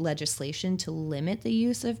recommended legislation to limit the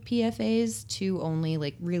use of PFAs to only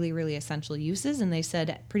like really, really essential uses. And they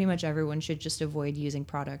said pretty much everyone should just avoid using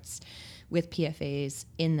products with PFAs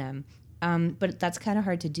in them. But that's kind of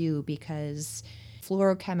hard to do because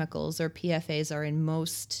fluorochemicals or PFAs are in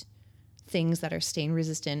most things that are stain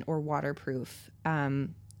resistant or waterproof.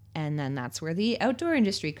 And then that's where the outdoor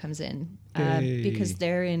industry comes in because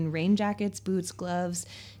they're in rain jackets, boots, gloves,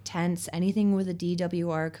 tents, anything with a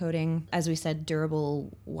DWR coating, as we said,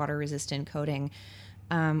 durable water resistant coating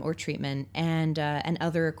or treatment, and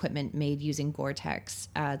other equipment made using Gore-Tex.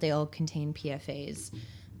 They all contain PFAs.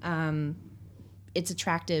 It's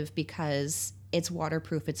attractive because it's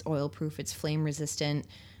waterproof, it's oil-proof, it's flame resistant.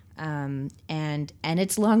 And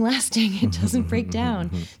it's long lasting. It doesn't break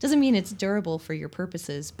down. Doesn't mean it's durable for your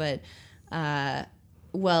purposes, but,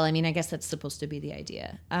 well, I mean, I guess that's supposed to be the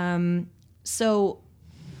idea. So,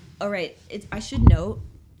 all right. I should note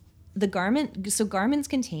garments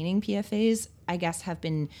containing PFAs, I guess, have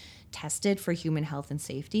been tested for human health and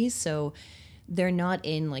safety. So they're not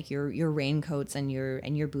in like your raincoats and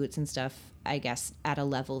your boots and stuff, I guess, at a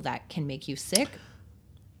level that can make you sick.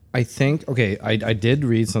 I think, I did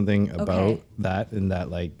read something about that, in that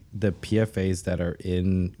like the PFAs that are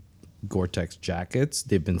in Gore-Tex jackets,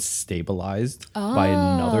 they've been stabilized by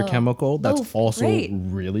another chemical that's also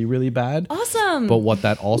really, really bad. Awesome. But what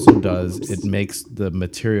that also does, it makes the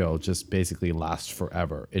material just basically last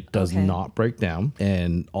forever. It does not break down.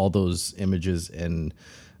 And all those images and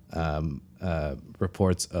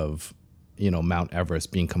reports of, Mount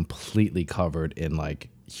Everest being completely covered in like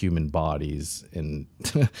human bodies and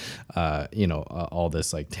all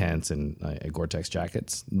this like tents and Gore-Tex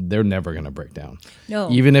jackets, they're never going to break down. No.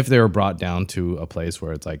 Even if they were brought down to a place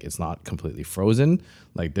where it's like it's not completely frozen,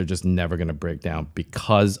 like they're just never going to break down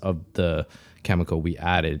because of the chemical we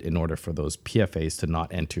added in order for those PFAs to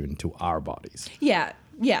not enter into our bodies. Yeah.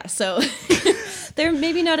 So they're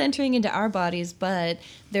maybe not entering into our bodies, but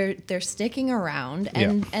they're sticking around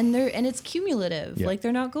and it's cumulative. Yeah. Like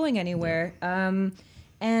they're not going anywhere.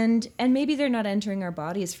 And maybe they're not entering our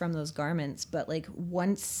bodies from those garments, but like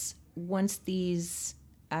once these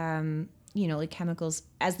like chemicals,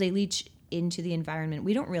 as they leach into the environment,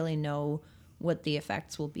 we don't really know what the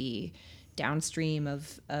effects will be downstream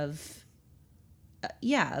of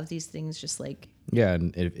these things. Just like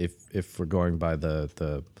and if we're going by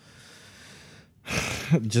the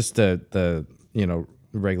just the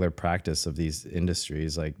regular practice of these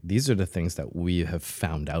industries, like these are the things that we have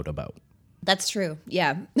found out about. That's true.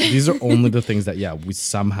 Yeah. These are only the things that,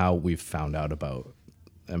 we've found out about.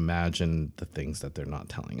 Imagine the things that they're not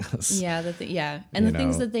telling us. Yeah. And the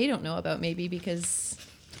things that they don't know about, maybe because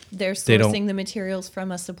they're sourcing the materials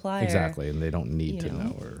from a supplier. Exactly. And they don't need to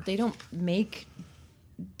know. Or they don't make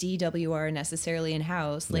DWR necessarily in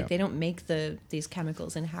house. Like they don't make these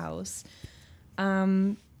chemicals in house.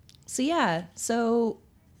 So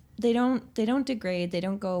they don't degrade. They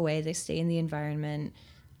don't go away. They stay in the environment.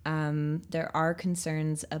 There are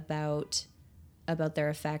concerns about their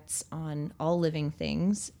effects on all living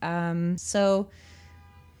things. So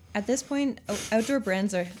at this point, outdoor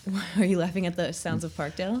brands are you laughing at the sounds of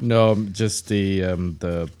Parkdale? No, just the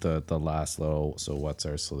last little. So what's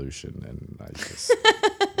our solution? And I just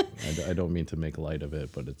I don't mean to make light of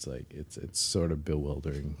it, but it's like it's sort of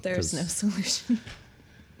bewildering. There's no solution.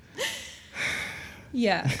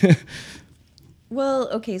 Yeah. Well,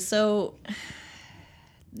 okay, so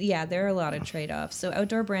there are a lot of trade-offs. So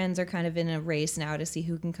outdoor brands are kind of in a race now to see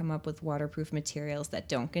who can come up with waterproof materials that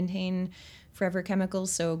don't contain forever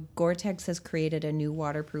chemicals. So Gore-Tex has created a new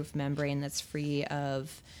waterproof membrane that's free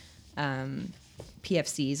of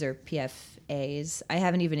PFCs or PFAs. I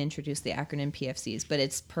haven't even introduced the acronym PFCs, but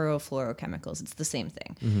it's perfluorochemicals. It's the same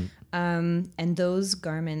thing. And those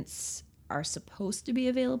garments are supposed to be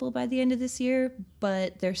available by the end of this year,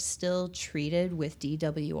 but they're still treated with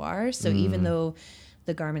DWR. So even though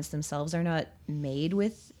the garments themselves are not made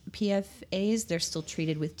with PFAs, they're still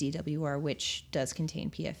treated with DWR, which does contain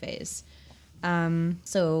PFAs.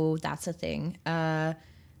 So that's a thing. So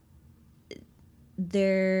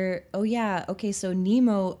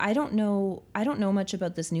Nemo, I don't know much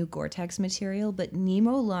about this new Gore-Tex material, but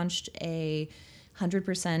Nemo launched a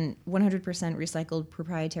 100% recycled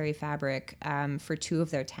proprietary fabric for 2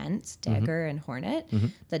 of their tents, Dagger and Hornet,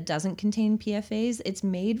 that doesn't contain PFAs. It's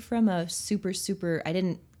made from a super, I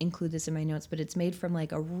didn't include this in my notes, but it's made from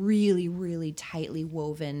like a really, really tightly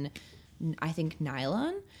woven, I think,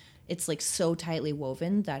 nylon. It's like so tightly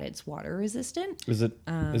woven that it's water resistant. Is it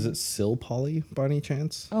Sil Poly by any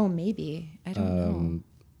chance? Oh, maybe. I don't know.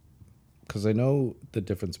 Because I know the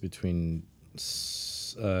difference between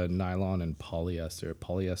nylon and polyester.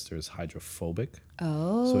 Polyester is hydrophobic,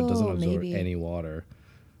 Oh, so it doesn't absorb maybe. any water.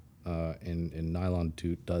 And nylon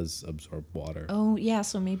does absorb water. Oh, yeah.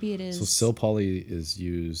 So maybe it is. So Sil Poly is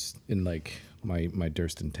used in like my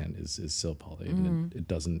Durston tent is Sil Poly, and it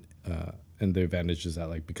doesn't. And the advantage is that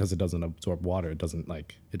like because it doesn't absorb water, it doesn't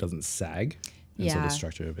sag, and so Yeah. the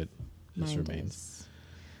structure of it just Mine remains.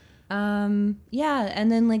 does. Yeah,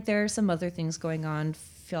 and then like there are some other things going on.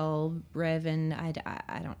 Phil Revan, I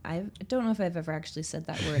don't know if I've ever actually said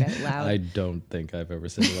that word out loud. I don't think I've ever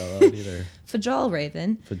said it out loud either. Fajal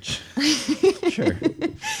Raven. But sure.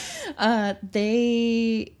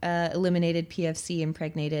 They eliminated PFC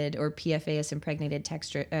impregnated or PFAS impregnated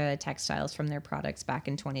textiles from their products back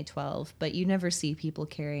in 2012, but you never see people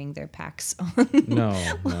carrying their packs on No.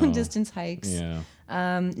 long distance hikes. Yeah.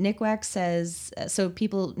 Nickwax says,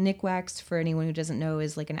 Nickwax, for anyone who doesn't know,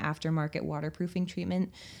 is like an aftermarket waterproofing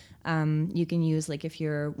treatment. You can use, like, if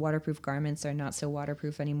your waterproof garments are not so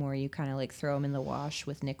waterproof anymore, you kind of like throw them in the wash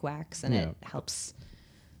with Nickwax, and it helps.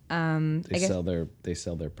 They sell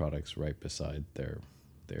their products right beside their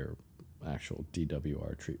actual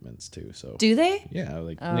DWR treatments too. So Do they? yeah,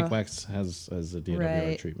 like Nickwax has a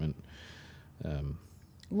DWR treatment.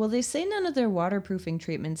 Well, they say none of their waterproofing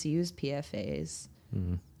treatments use PFAs.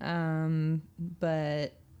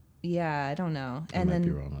 But yeah, I don't know. I might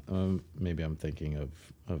be wrong. Maybe I'm thinking of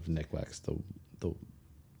Nickwax. The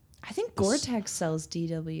I think Gore-Tex sells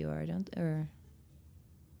DWR, or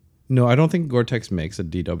no, I don't think Gore-Tex makes a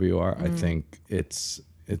DWR. I think it's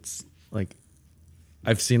like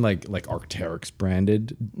I've seen like Arc'teryx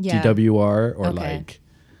branded DWR or like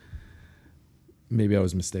maybe I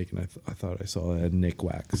was mistaken. I thought I saw a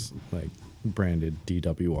Nickwax like branded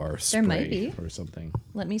DWR spray There might be. or something.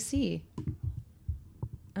 let me see.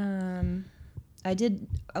 I did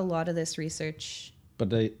a lot of this research.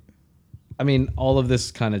 But I mean, all of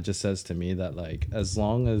this kind of just says to me that like as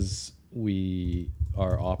long as we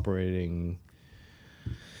are operating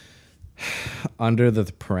under the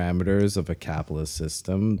parameters of a capitalist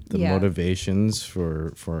system, the motivations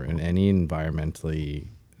for in any environmentally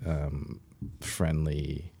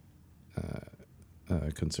friendly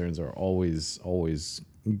concerns are always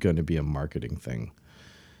going to be a marketing thing,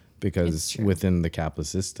 because within the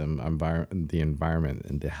capitalist system, the environment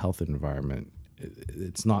and the health environment,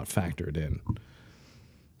 it's not factored in.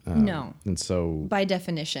 No, and so by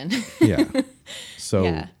definition.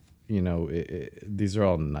 So you know, these are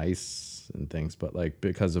all nice and things, but like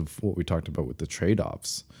because of what we talked about with the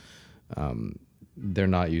trade-offs, they're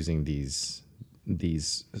not using these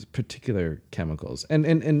particular chemicals,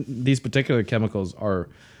 and these particular chemicals are,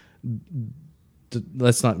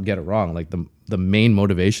 let's not get it wrong, like the main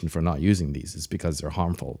motivation for not using these is because they're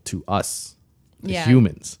harmful to us, the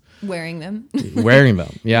humans wearing them.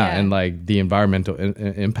 And like the environmental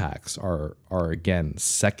impacts are again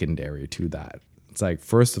secondary to that. It's like,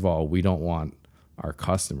 first of all, we don't want our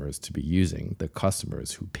customers to be using the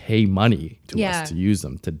customers who pay money to us to use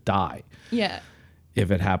them to die.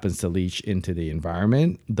 If it happens to leach into the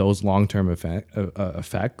environment, those long-term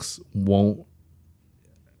effects won't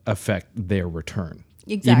affect their return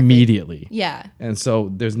immediately. And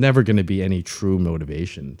so there's never going to be any true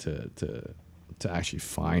motivation to actually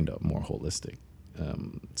find a more holistic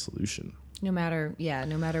solution. No matter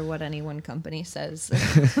what any one company says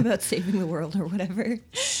about saving the world or whatever.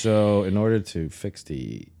 So in order to fix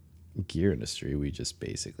the gear industry, we just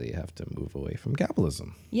basically have to move away from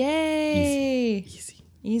capitalism. Yay!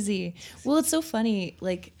 Easy. Well, it's so funny.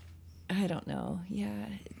 Like, I don't know. Yeah.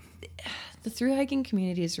 The thru hiking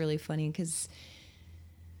community is really funny because,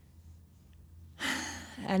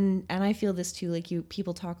 and I feel this too, like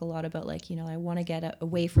people talk a lot about, like, you know, I want to get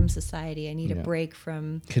away from society. I need a break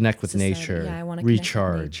from connect with society. nature. Yeah, I want to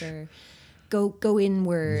recharge. Connect with nature. Go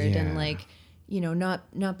inward and, like, you know,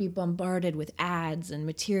 not be bombarded with ads and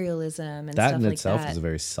materialism and that stuff like that. in itself is a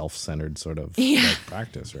very self-centered sort of like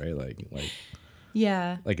practice, right? Like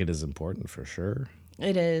it is important for sure.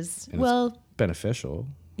 It is. And well, it's beneficial.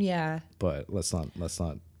 Yeah. But let's not.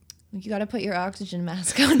 You got to put your oxygen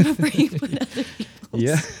mask on before you put other people's.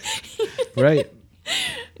 Yeah. Right.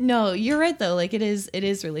 No, you're right though. Like it is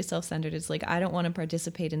really self-centered. It's like I don't want to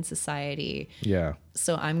participate in society, Yeah.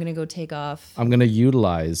 so I'm gonna go take off. I'm gonna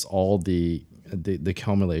utilize all the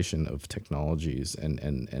accumulation of technologies and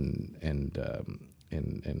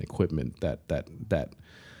equipment that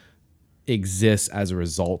exists as a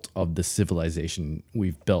result of the civilization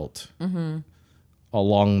we've built.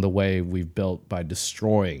 Along the way we've built by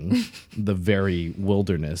destroying the very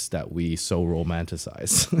wilderness that we so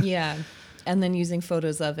romanticize. Yeah. And then using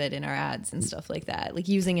photos of it in our ads and stuff like that. Like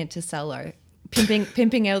using it to sell our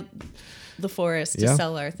pimping out the forest to Yeah.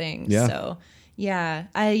 sell our things. Yeah.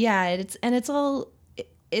 So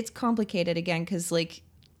it's complicated again because like,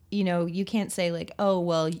 you know, you can't say like, oh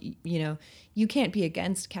well, you know, you can't be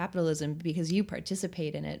against capitalism because you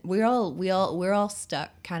participate in it. We're all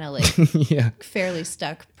stuck, kind of like Yeah. fairly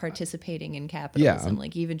stuck participating in capitalism. Yeah.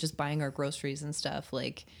 Like even just buying our groceries and stuff.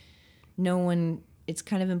 Like no one. It's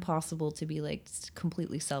kind of impossible to be like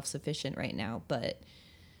completely self-sufficient right now. But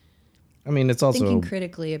I mean, it's also thinking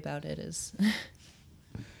critically about it is.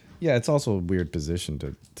 yeah, it's also a weird position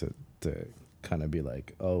to kind of be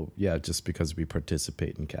like, oh yeah, just because we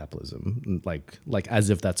participate in capitalism, like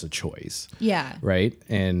as if that's a choice. Yeah. Right.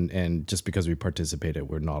 And just because we participated,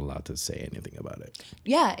 we're not allowed to say anything about it.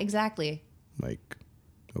 Yeah, exactly. Like,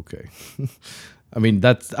 okay. and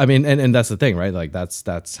that's the thing, right? Like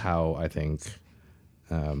that's how I think,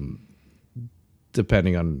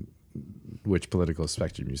 depending on which political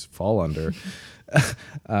spectrum you fall under,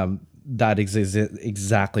 that exists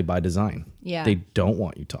exactly by design. Yeah. They don't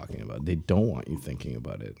want you talking about it. They don't want you thinking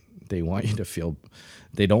about it. They want you to feel,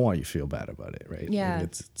 they don't want you to feel bad about it, right? Yeah. Like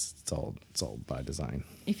it's all by design.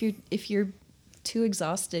 If you're too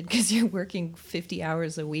exhausted because you're working 50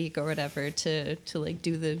 hours a week or whatever to like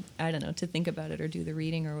do the, I don't know, to think about it or do the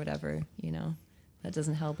reading or whatever, you know, that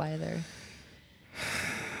doesn't help either.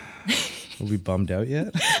 Are we bummed out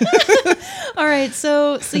yet? All right,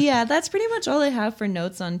 so yeah, that's pretty much all I have for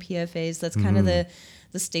notes on PFAs. That's kind of the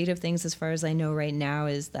state of things as far as I know right now.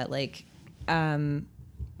 Is that like,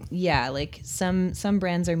 like some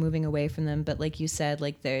brands are moving away from them, but like you said,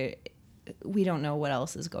 like we don't know what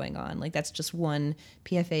else is going on. Like that's just one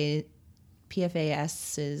PFASs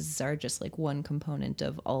are just like one component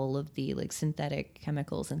of all of the like synthetic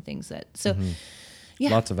chemicals and things that. So yeah,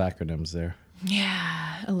 Lots of acronyms there.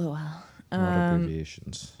 yeah, LOL. A lot of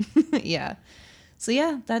abbreviations. Yeah. So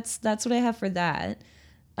yeah, that's what I have for that.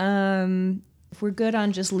 If we're good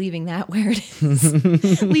on just leaving that where it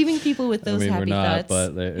is, leaving people with those happy we're not,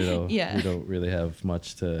 thoughts. but Yeah. we don't really have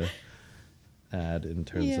much to add in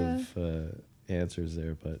terms of answers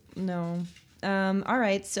there. But No. All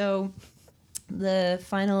right. So the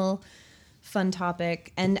final fun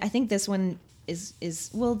topic, and I think this one is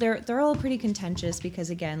well, they're all pretty contentious because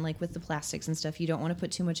again, like with the plastics and stuff, you don't want to put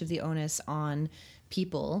too much of the onus on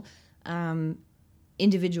people,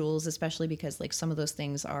 individuals, especially because like some of those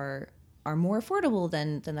things are more affordable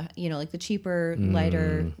than the, you know, like the cheaper,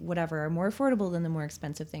 lighter, whatever, are more affordable than the more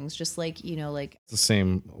expensive things. Just like, you know, like it's the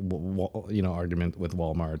same, argument with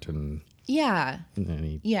Walmart and yeah.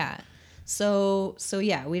 any. Yeah. So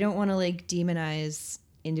yeah, we don't want to like demonize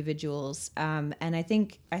individuals. And I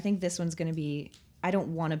think this one's going to be, I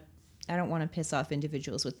don't want to piss off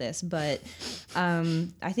individuals with this, but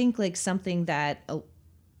I think like something that,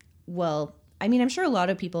 well, I mean, I'm sure a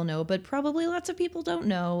lot of people know, but probably lots of people don't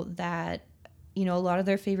know that, you know, a lot of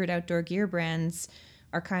their favorite outdoor gear brands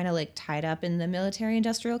are kind of like tied up in the military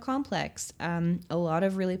industrial complex. A lot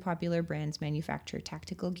of really popular brands manufacture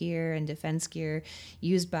tactical gear and defense gear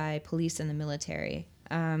used by police and the military.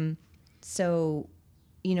 So,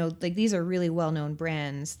 you know, like these are really well-known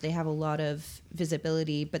brands. They have a lot of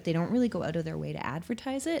visibility, but they don't really go out of their way to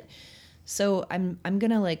advertise it. So I'm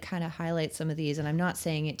going to like kind of highlight some of these, and I'm not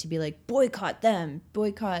saying it to be like boycott them,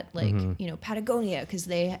 boycott like, you know, Patagonia because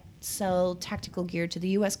they sell tactical gear to the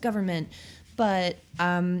US government. But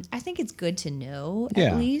I think it's good to know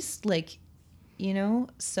at least, like, you know.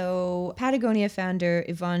 So Patagonia founder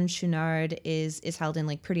Yvon Chouinard is held in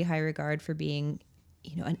like pretty high regard for being,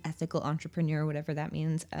 you know, an ethical entrepreneur, whatever that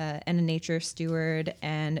means, and a nature steward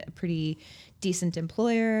and a pretty decent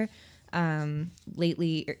employer.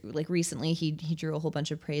 Recently, he drew a whole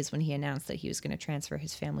bunch of praise when he announced that he was going to transfer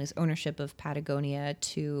his family's ownership of Patagonia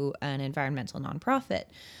to an environmental nonprofit.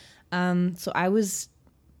 So I was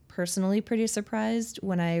personally pretty surprised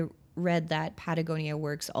when I read that Patagonia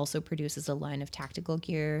Works also produces a line of tactical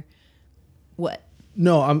gear. What?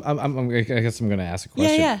 No, I guess I'm going to ask a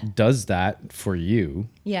question. Yeah. Does that for you?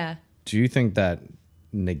 Yeah. Do you think that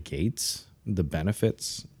negates the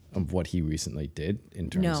benefits of what he recently did in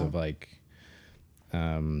terms of like,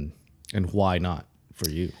 and why not for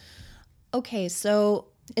you? Okay, so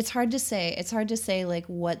It's hard to say. It's hard to say like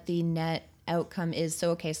what the net outcome is.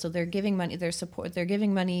 So okay, so they're giving money. They're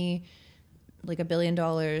giving money, like $1 billion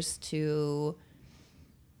to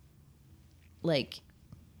like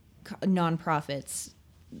nonprofits,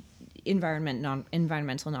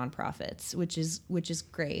 environmental nonprofits, which is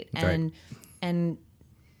great, Right.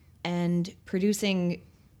 and producing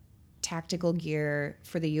tactical gear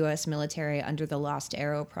for the U.S. military under the Lost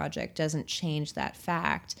Arrow project doesn't change that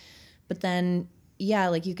fact. But then, yeah,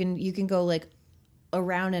 like you can go like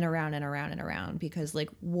around and around and around and around, because like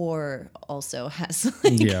war also has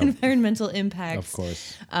like Yeah. environmental impacts, Of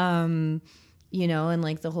course. you know, and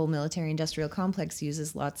like the whole military industrial complex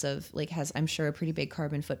uses lots of like, has, I'm sure, a pretty big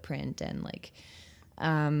carbon footprint, and like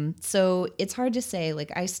so it's hard to say.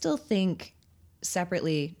 Like I still think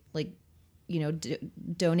separately, like, you know,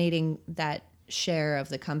 donating that share of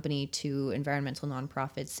the company to environmental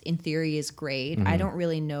nonprofits in theory is great. I don't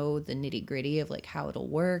really know the nitty gritty of like how it'll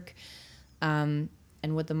work, and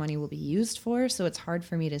what the money will be used for. So it's hard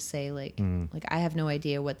for me to say like I have no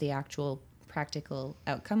idea what the actual practical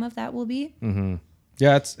outcome of that will be.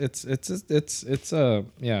 Yeah, it's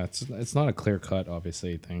not a clear cut,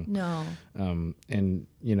 obviously, thing. No. And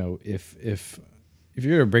you know, if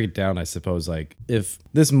you're to break it down, I suppose, like if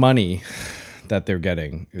this money that they're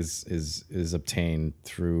getting is obtained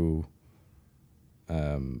through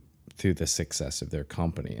the success of their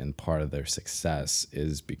company, and part of their success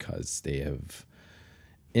is because they have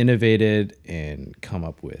innovated and come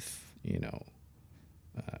up with, you know,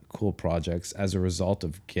 cool projects as a result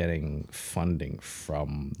of getting funding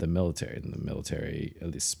from the military. And the military,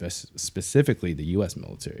 at least specifically the U.S.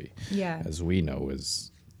 military, Yeah. as we know,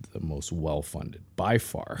 is the most well-funded by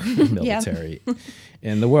far military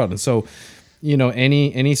in the world. And so, you know,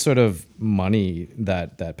 any sort of money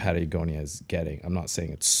that Patagonia is getting, I'm not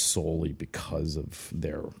saying it's solely because of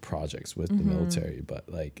their projects with the military, but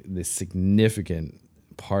like the significant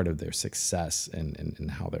part of their success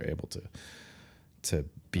and how they're able to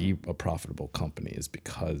be a profitable company is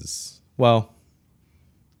because, well,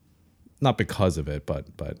 not because of it, but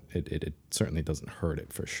it certainly doesn't hurt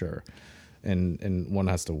it for sure. And one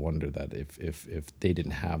has to wonder that if they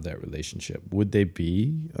didn't have that relationship, would they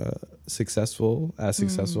be successful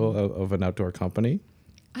of an outdoor company?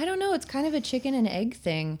 I don't know. It's kind of a chicken and egg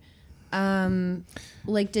thing.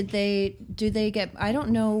 Like, do they get, I don't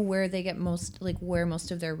know where they get where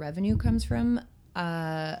most of their revenue comes from.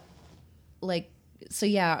 Like, so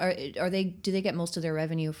yeah, do they get most of their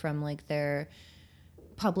revenue from like their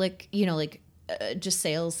public, you know, like just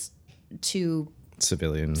sales to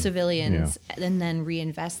civilians, Yeah. and then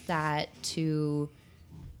reinvest that to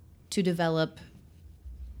develop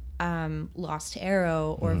Lost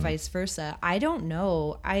Arrow, or vice versa? I don't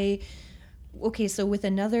know. Okay, so with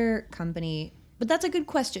another company, but that's a good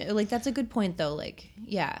question. Like, that's a good point though. Like,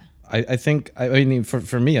 yeah. I think, I mean,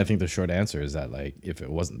 for me, I think the short answer is that, like, if it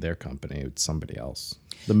wasn't their company, it's somebody else.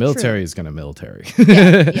 The military True. is going to military.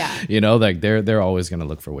 Yeah. You know, like they're always going to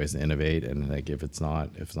look for ways to innovate. And like, if it's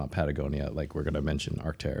not Patagonia, like we're going to mention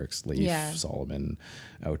Arc'teryx, Leaf, Yeah. Solomon,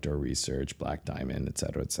 Outdoor Research, Black Diamond, et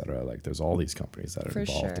cetera, et cetera. Like there's all these companies that are For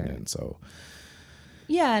involved in sure. it. And so,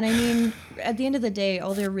 Yeah, and I mean, at the end of the day,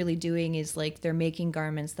 all they're really doing is like they're making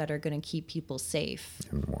garments that are going to keep people safe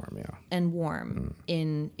and warm, yeah. and warm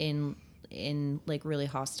in like really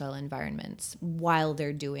hostile environments while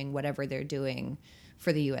they're doing whatever they're doing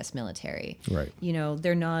for the U.S. military. Right. You know,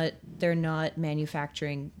 they're not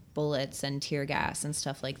manufacturing bullets and tear gas and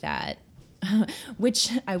stuff like that,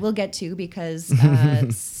 which I will get to because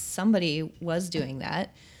somebody was doing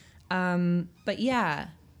that. But yeah,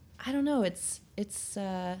 I don't know. It's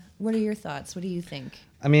what are your thoughts? What do you think?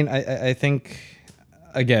 I mean, I think,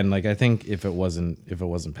 again, like I think if it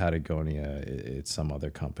wasn't Patagonia, it's some other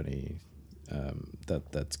company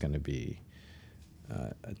that's going to be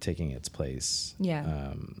taking its place.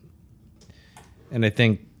 Yeah. And I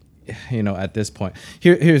think, you know, at this point,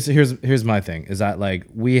 here's my thing, is that like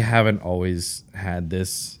we haven't always had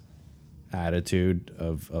this attitude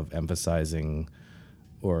of emphasizing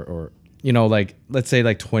or you know, like let's say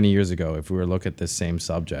like 20 years ago, if we were to look at this same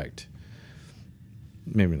subject,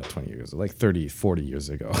 maybe not 20 years, like 30, 40 years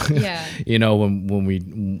ago. Yeah. You know, when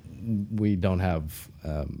we don't have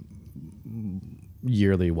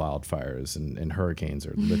yearly wildfires and hurricanes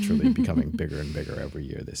are literally becoming bigger and bigger every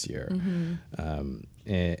year this year.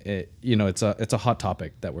 You know, it's a hot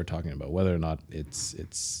topic that we're talking about, whether or not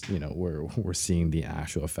it's you know, we're seeing the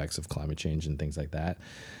actual effects of climate change and things like that.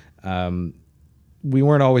 We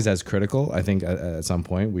weren't always as critical. I think at some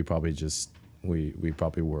point we probably just we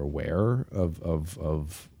probably were aware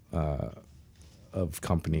of of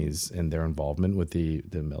companies and their involvement with the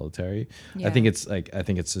military. Yeah. I think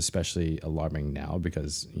it's especially alarming now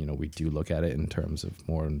because, you know, we do look at it in terms of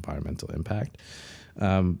more environmental impact.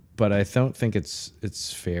 But I don't think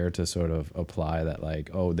it's fair to sort of apply that like,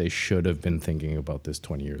 oh, they should have been thinking about this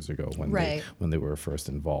 20 years ago when they were first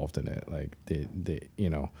involved in it. Like they you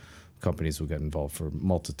know, companies will get involved for a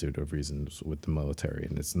multitude of reasons with the military,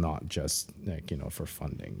 and it's not just like, you know, for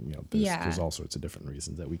funding. You know, there's all sorts of different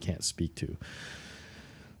reasons that we can't speak to.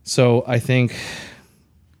 So I think,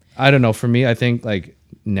 I don't know, for me, I think like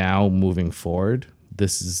now moving forward,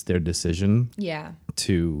 this is their decision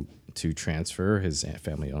to transfer his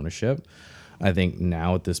family ownership. I think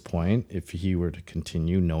now at this point, if he were to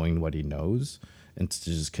continue knowing what he knows and to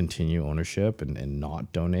just continue ownership and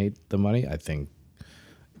not donate the money, I think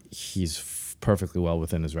he's perfectly well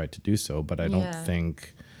within his right to do so. But I don't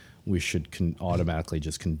think we should automatically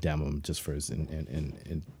just condemn him just for his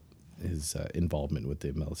his involvement with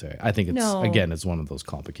the military. I think it's one of those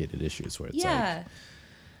complicated issues where it's like,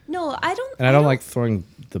 no, I don't. And I don't like throwing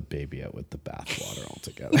the baby out with the bathwater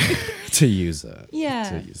altogether, to use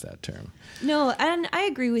that term. No, and I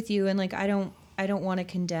agree with you. And like, I don't want to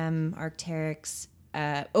condemn Arc'teryx.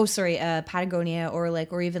 Patagonia, or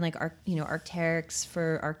even like Arc'teryx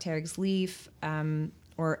for Arc'teryx Leaf,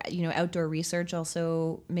 or you know, Outdoor Research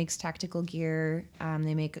also makes tactical gear.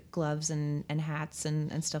 They make gloves and hats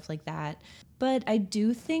and stuff like that. But I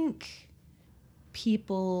do think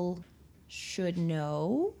people should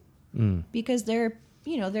know, because there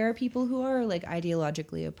are people who are like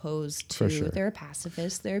ideologically opposed to. For sure. There are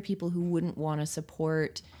pacifists. There are people who wouldn't want to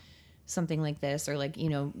support something like this, or like, you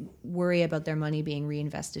know, worry about their money being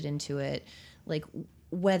reinvested into it. Like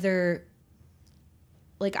whether,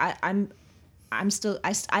 like I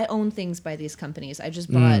own things by these companies. I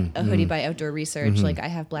just bought a hoodie by Outdoor Research. Like I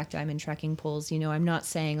have Black Diamond trekking poles. You know, I'm not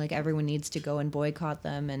saying like everyone needs to go and boycott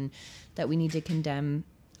them and that we need to condemn,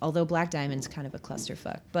 although Black Diamond's kind of a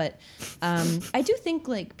clusterfuck. But I do think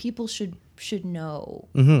like people should know,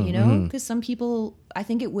 you know, because some people, I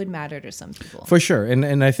think it would matter to some people. For sure.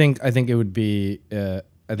 And I think it would be,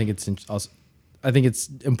 I think it's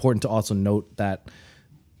important to also note that,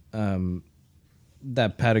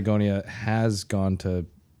 that Patagonia has gone to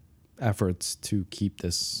efforts to keep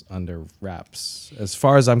this under wraps. As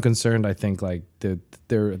far as I'm concerned, I think like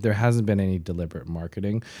there hasn't been any deliberate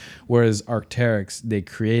marketing, whereas Arc'teryx, they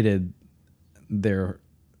created the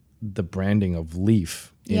branding of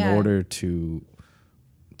Leaf in order to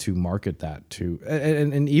market that to,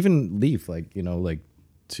 and even Leaf, like, you know, like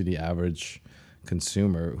to the average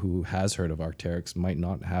consumer who has heard of Arc'teryx might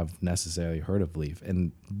not have necessarily heard of Leaf,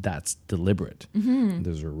 and that's deliberate.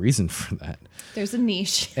 There's a reason for that. There's a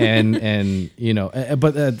niche. and you know,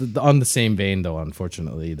 but on the same vein though,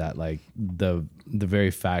 unfortunately, that like the very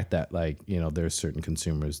fact that like, you know, there's certain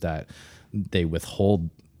consumers that they withhold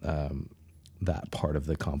that part of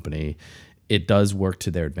the company, it does work to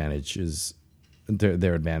their advantages,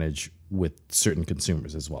 their advantage with certain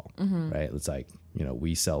consumers as well, right? It's like, you know,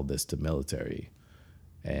 we sell this to military,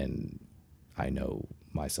 and I know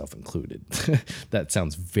myself included. That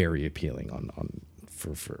sounds very appealing on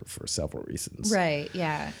for several reasons, right?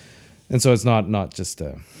 Yeah. And so it's not just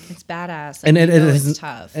it's badass, and it's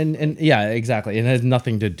tough, and yeah, exactly. It has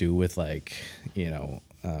nothing to do with like, you know,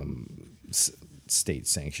 state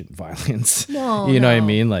sanctioned violence. No, you know what I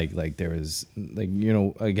mean? Like there is, like, you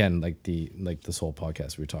know, again, like this whole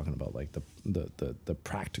podcast we were talking about, like the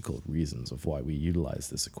practical reasons of why we utilize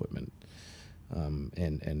this equipment,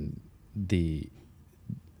 and the,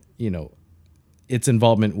 you know, its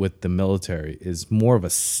involvement with the military is more of a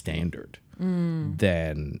standard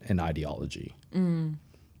than an ideology.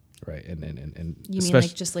 Right, and you mean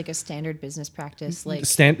like just like a standard business practice, like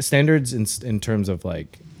standards in terms of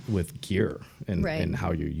like with gear and right. and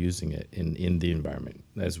how you're using it in the environment,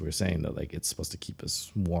 as we're saying that like it's supposed to keep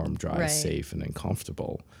us warm, dry, right. safe, and then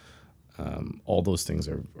comfortable. All those things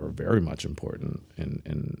are very much important,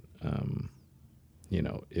 and you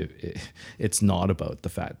know, it's not about the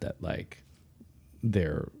fact that like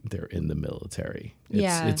they're in the military.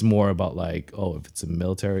 It's more about like, oh, if it's a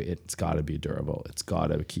military, it's got to be durable. It's got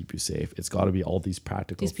to keep you safe. It's got to be all these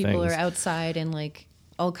practical things. These people are outside in like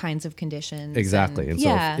all kinds of conditions. Exactly. And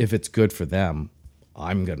so if it's good for them,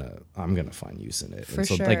 I'm gonna find use in it. For and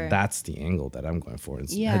so sure. like that's the angle that I'm going for.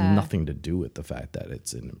 It had nothing to do with the fact that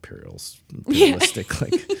it's an imperialistic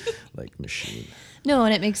like machine. No,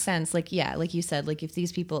 and it makes sense. Like, yeah, like you said, like if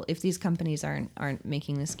these companies aren't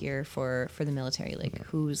making this gear for the military, like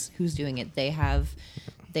who's doing it? They have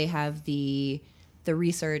the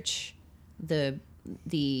research, the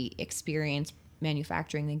experience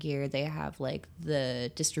manufacturing the gear. They have like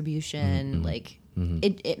the distribution. Like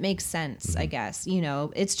it makes sense, I guess. You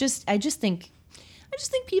know, it's just I just think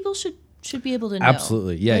people should be able to know.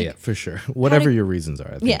 Absolutely. Yeah, Like, yeah, for sure. Whatever your reasons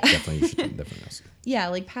are, I think definitely you should definitely know. Yeah,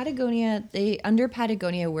 like Patagonia, under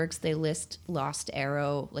Patagonia Works, they list Lost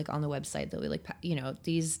Arrow like on the website. They'll be like, you know,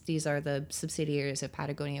 these are the subsidiaries of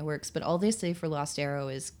Patagonia Works, but all they say for Lost Arrow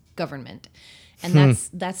is government, and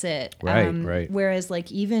that's it. Right, right. Whereas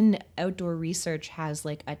like even Outdoor Research has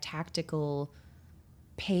like a tactical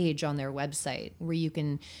page on their website where you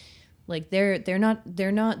can. Like they're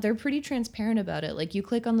pretty transparent about it. Like you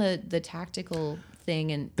click on the tactical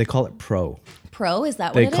thing and They call it pro. pro, is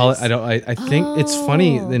that They what it call is? it. I think it's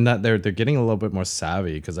funny in that they're getting a little bit more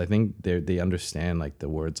savvy because I think they understand like the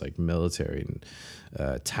words like military and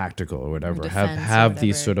tactical or whatever have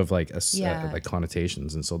these sort of like like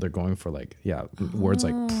connotations, and so they're going for like words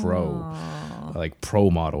like pro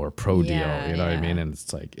model or pro deal. You know what I mean? And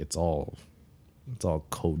it's like it's all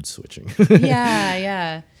code switching.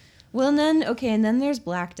 Yeah. Well, and then there's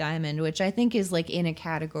Black Diamond, which I think is like in a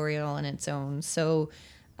category all on its own. So,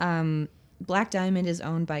 Black Diamond is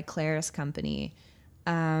owned by Claris Company,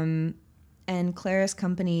 and Claris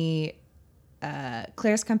Company's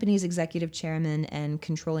executive chairman and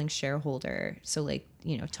controlling shareholder, so like,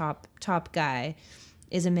 you know, top guy,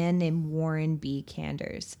 is a man named Warren B.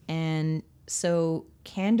 Kanders. And so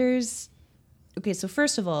Kanders, okay, so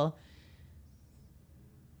first of all,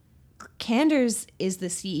 Kanders is the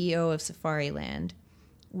CEO of Safariland,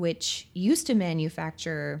 which used to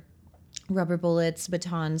manufacture rubber bullets,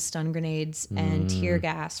 batons, stun grenades, and tear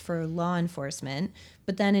gas for law enforcement.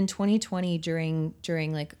 But then in 2020, during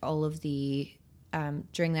like all of the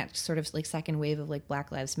during that sort of like second wave of like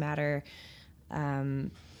Black Lives Matter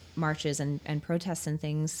marches and protests and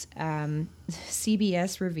things,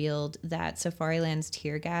 CBS revealed that Safariland's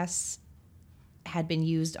tear gas had been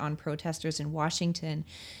used on protesters in Washington,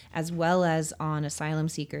 as well as on asylum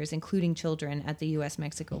seekers, including children, at the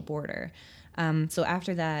U.S.-Mexico border. So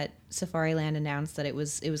after that, Safariland announced that it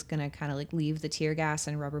was going to kind of like leave the tear gas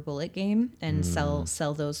and rubber bullet game and sell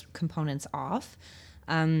those components off.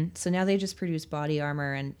 So now they just produce body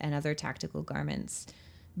armor and other tactical garments.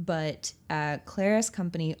 But Claris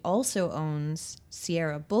Company also owns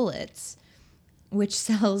Sierra Bullets, which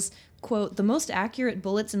sells, quote, the most accurate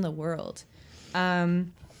bullets in the world.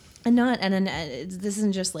 This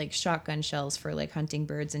isn't just like shotgun shells for like hunting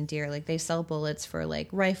birds and deer. Like they sell bullets for like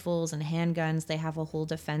rifles and handguns. They have a whole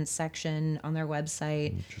defense section on their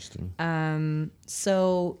website. Interesting.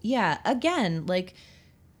 So yeah, again, like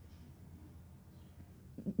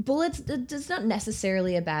bullets, it's not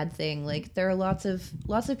necessarily a bad thing. Like there are lots of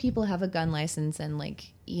people have a gun license and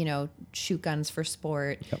like, you know, shoot guns for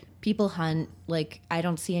sport. Yep. People hunt. Like I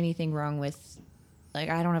don't see anything wrong with. Like,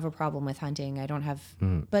 I don't have a problem with hunting. I don't have,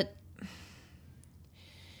 but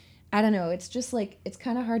I don't know. It's just like, it's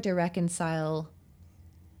kind of hard to reconcile.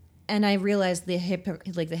 And I realize the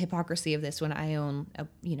hypocrisy of this when I own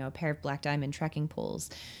a pair of Black Diamond trekking poles.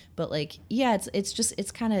 But like, yeah,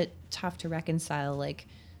 it's kind of tough to reconcile, like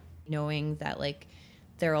knowing that like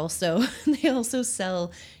they also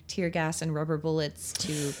sell tear gas and rubber bullets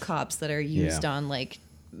to cops that are used on like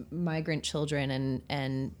migrant children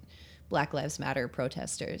and Black Lives Matter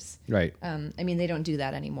protesters. Right. I mean, they don't do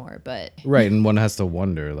that anymore, but... Right, and one has to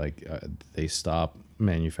wonder, like, they stop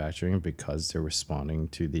manufacturing because they're responding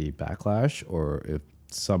to the backlash, or if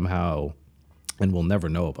somehow, and we'll never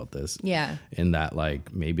know about this, in that,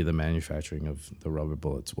 like, maybe the manufacturing of the rubber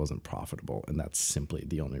bullets wasn't profitable, and that's simply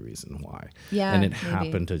the only reason why. Yeah, and it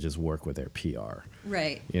happened to just work with their PR.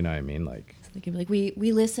 Right. You know what I mean? Like... They can be like,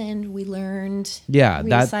 we listened, we learned. Yeah, we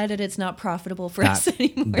decided it's not profitable for us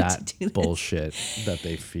anymore to do this. Bullshit that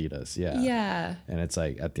they feed us. Yeah. Yeah. And it's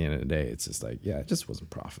like at the end of the day, it's just like, yeah, it just wasn't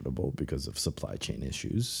profitable because of supply chain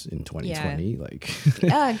issues in 2020. Yeah. Like,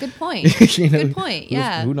 yeah, good point. you know, good point.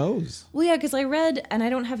 Yeah. Who knows? Well, yeah, because I read, and I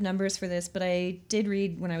don't have numbers for this, but I did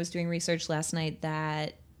read when I was doing research last night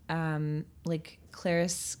that like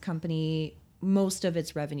Claris Company, most of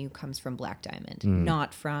its revenue comes from Black Diamond,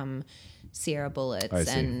 not from Sierra Bullets.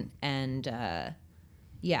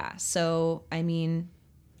 So I mean,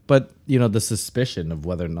 but you know, the suspicion of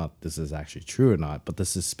whether or not this is actually true or not, but the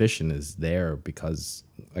suspicion is there because,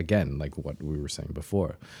 again, like what we were saying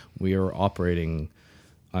before, we are operating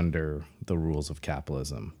under the rules of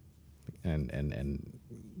capitalism, and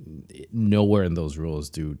nowhere in those rules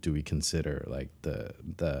do we consider like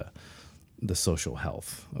the social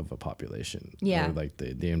health of a population, or like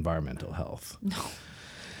the environmental health. No.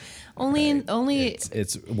 only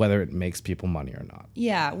it's whether it makes people money or not.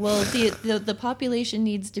 Yeah, well, the population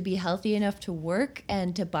needs to be healthy enough to work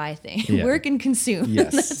and to buy things, Yeah. work and consume.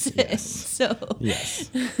 Yes, That's it. yes. So Yes.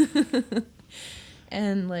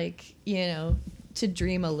 and like, you know, to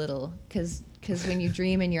dream a little, because when you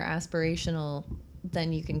dream and you're aspirational,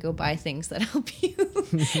 then you can go buy things that help you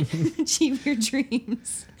achieve your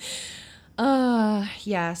dreams.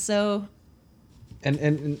 Yeah. So. And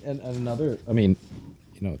another, I mean,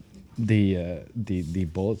 you know, the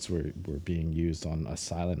bullets were being used on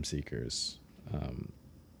asylum seekers.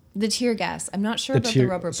 The tear gas. I'm not sure about the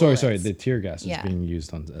rubber bullets. Sorry. The tear gas Yeah. is being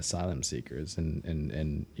used on asylum seekers,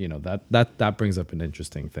 and you know that brings up an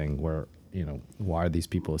interesting thing where, you know, why are these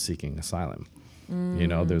people seeking asylum? You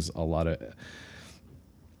know, there's a lot of,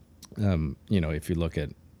 you know, if you look at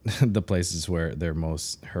the places where they're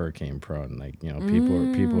most hurricane prone, like, you know,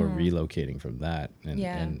 people are relocating from that,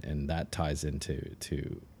 and that ties into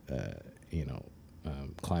you know,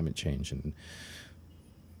 climate change. And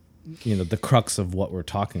you know, the crux of what we're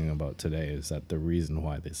talking about today is that the reason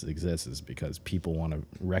why this exists is because people want to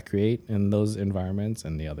recreate in those environments,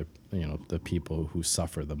 and the other, you know, the people who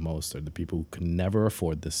suffer the most are the people who can never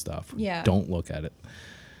afford this stuff. Yeah. Don't look at it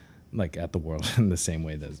like at the world in the same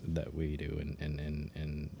way that we do,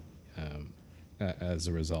 and as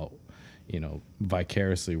a result, you know,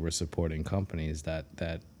 vicariously we're supporting companies that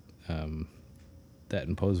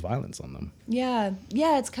impose violence on them. Yeah.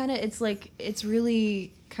 It's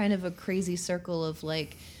really kind of a crazy circle of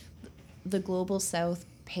like the global south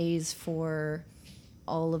pays for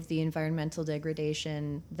all of the environmental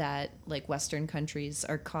degradation that like Western countries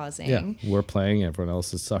are causing. Yeah, we're playing, everyone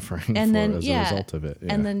else is suffering And then, as a result of it.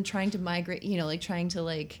 Yeah. And then trying to migrate, you know, like trying to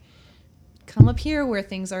like come up here where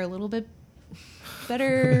things are a little bit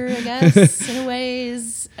better, I guess, in a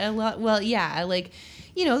ways. A lot. Well, yeah, like,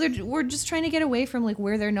 you know, we're just trying to get away from like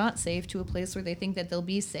where they're not safe to a place where they think that they'll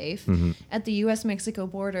be safe. At the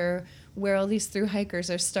U.S.-Mexico border, where all these thru hikers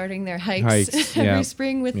are starting their hikes every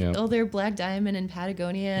spring with all their Black Diamond and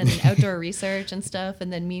Patagonia and outdoor research and stuff,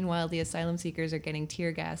 and then meanwhile the asylum seekers are getting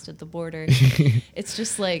tear gassed at the border. It's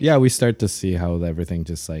just like, yeah, we start to see how everything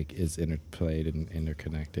just like is interplayed and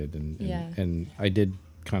interconnected, and I did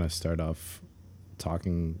kind of start off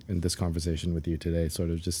talking in this conversation with you today,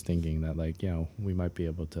 sort of just thinking that, like, you know, we might be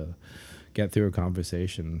able to get through a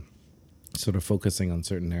conversation sort of focusing on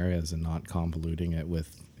certain areas and not convoluting it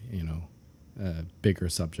with, you know, bigger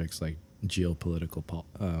subjects like geopolitical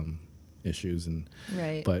issues. And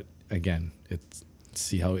right. But again, it's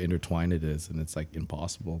see how intertwined it is, and it's like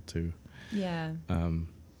impossible to. Yeah. And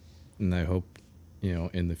I hope, you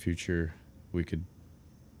know, in the future we could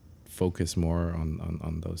focus more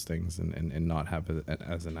on those things and not have it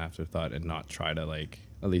as an afterthought, and not try to, like,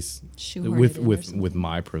 at least with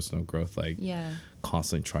my personal growth, like,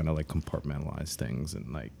 constantly trying to like compartmentalize things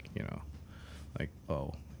and, like, you know, like,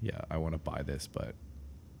 oh yeah, I want to buy this, but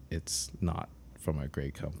it's not from a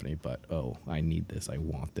great company, but oh, I need this, I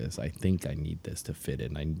want this, I think I need this to fit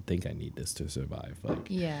in, I think I need this to survive, like,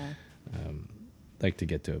 like to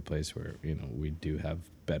get to a place where, you know, we do have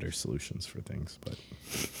better solutions for things. But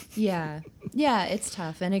yeah, it's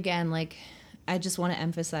tough. And again, like, I just want to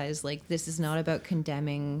emphasize, like, this is not about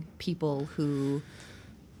condemning people who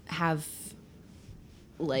have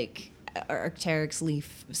like Arc'teryx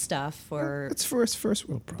leaf stuff or it's first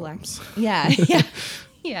world problems. Yeah.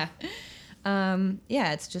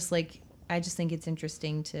 It's just like, I just think it's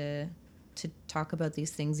interesting to talk about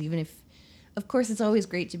these things, even if, of course, it's always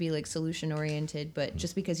great to be like solution oriented, but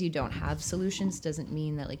just because you don't have solutions doesn't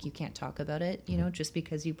mean that, like, you can't talk about it. You know, just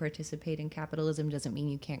because you participate in capitalism doesn't mean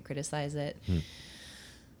you can't criticize it.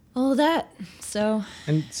 All of that. So,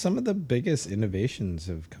 and some of the biggest innovations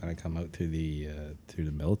have kind of come out through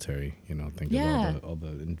the military. You know, think of all the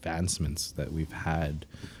advancements that we've had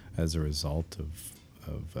as a result of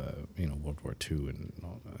you know, World War II, and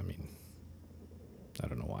all, I mean, I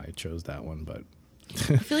don't know why I chose that one, but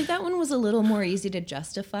I feel like that one was a little more easy to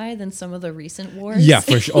justify than some of the recent wars. Yeah,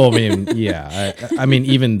 for sure. Oh, I mean, yeah. I mean,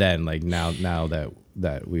 even then, like now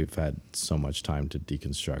that we've had so much time to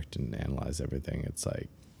deconstruct and analyze everything, it's like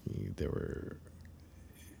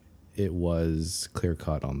it was clear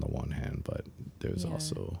cut on the one hand, but there's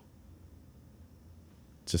also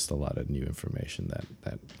just a lot of new information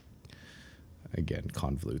that again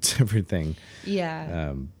convolutes everything.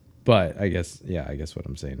 Yeah. But I guess what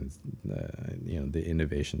I'm saying is, you know, the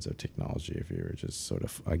innovations of technology, if you were just sort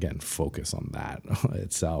of, again, focus on that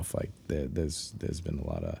itself, like there's been a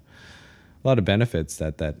lot of benefits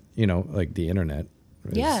that you know, like the internet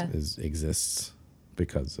exists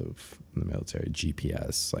because of the military,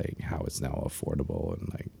 GPS, like how it's now affordable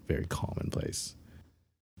and like very commonplace.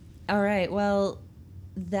 All right. Well,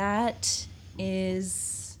 that's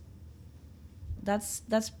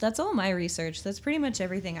all my research. That's pretty much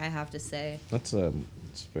everything I have to say. That's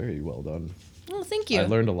it's very well done. Well, thank you. I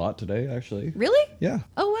learned a lot today, actually. Really? Yeah.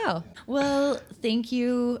 Oh wow. Well, thank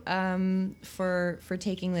you for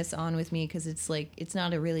taking this on with me, because it's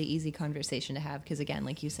not a really easy conversation to have, because again,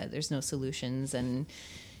 like you said, there's no solutions, and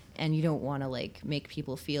you don't want to like make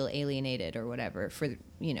people feel alienated or whatever for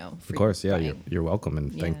Of course, yeah. You're welcome,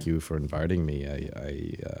 and thank Yeah. you for inviting me.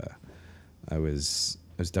 I was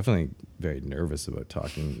definitely very nervous about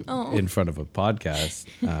talking in front of a podcast.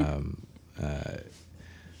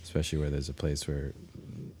 Especially where there's a place where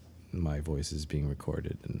my voice is being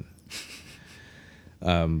recorded,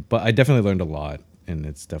 and but I definitely learned a lot, and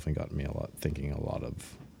it's definitely gotten me thinking a lot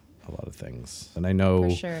of things. And I know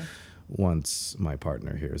For sure. once my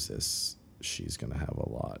partner hears this, she's gonna have a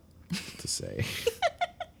lot to say.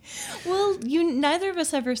 Well, neither of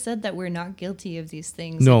us ever said that we're not guilty of these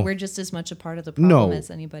things. No. Like, we're just as much a part of the problem as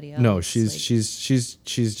anybody else. No, she's Like,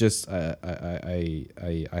 she's just I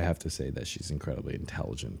have to say that she's incredibly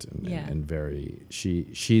intelligent and very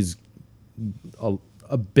she's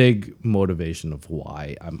a big motivation of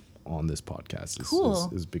why I'm on this podcast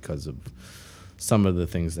is because of some of the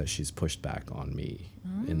things that she's pushed back on me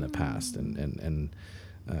in the past, and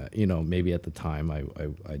maybe at the time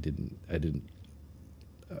I didn't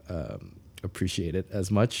appreciate it as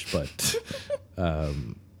much, but I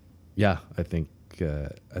think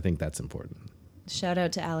that's important. shout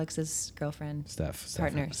out to Alex's girlfriend,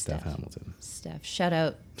 partner, Steph Hamilton. Steph. Shout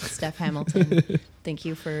out Steph Hamilton. Thank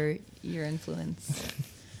you for your influence.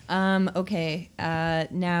 Okay.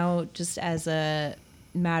 Now, just as a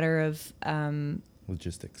matter of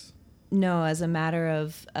Logistics. No, as a matter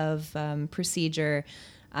of procedure,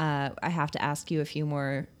 I have to ask you a few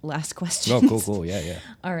more last questions. Oh, cool. Yeah.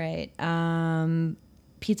 All right.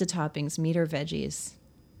 Pizza toppings, meat or veggies?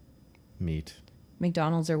 Meat.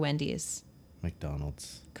 McDonald's or Wendy's?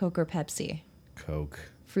 McDonald's. Coke or Pepsi?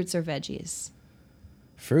 Coke. Fruits or veggies?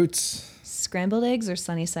 Fruits. Scrambled eggs or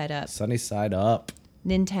sunny side up? Sunny side up.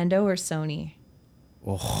 Nintendo or Sony?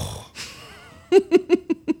 Oh.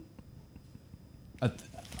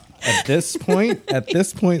 At this point,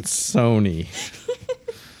 Sony.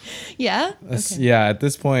 Yeah? Yeah, at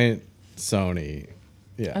this point, Sony.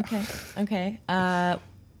 Yeah. Okay.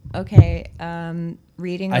 Okay.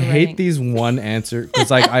 Reading or I writing? hate these one answer because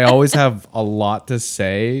like I always have a lot to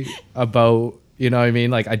say about, you know what I mean?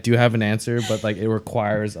 Like I do have an answer, but like it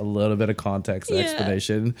requires a little bit of context and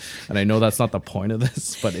explanation. And I know that's not the point of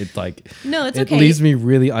this, but it like No, it's it okay. leaves me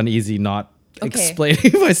really uneasy not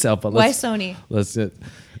explaining myself. But Why Sony?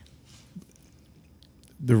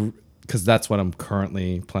 Because that's what I'm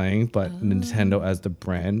currently playing, but Nintendo as the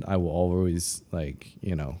brand, I will always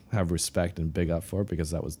have respect and big up for,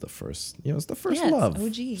 because that was the first, it's the first love.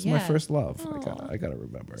 OG, it's my first love. I gotta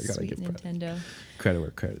remember. I gotta Sweet give Nintendo. credit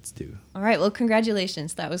where credit's due. All right. Well,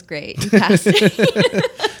 congratulations. That was great. You passed.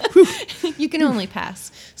 You can only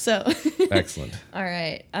pass. So. Excellent. All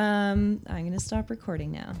right. I'm going to stop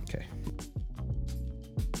recording now. Okay.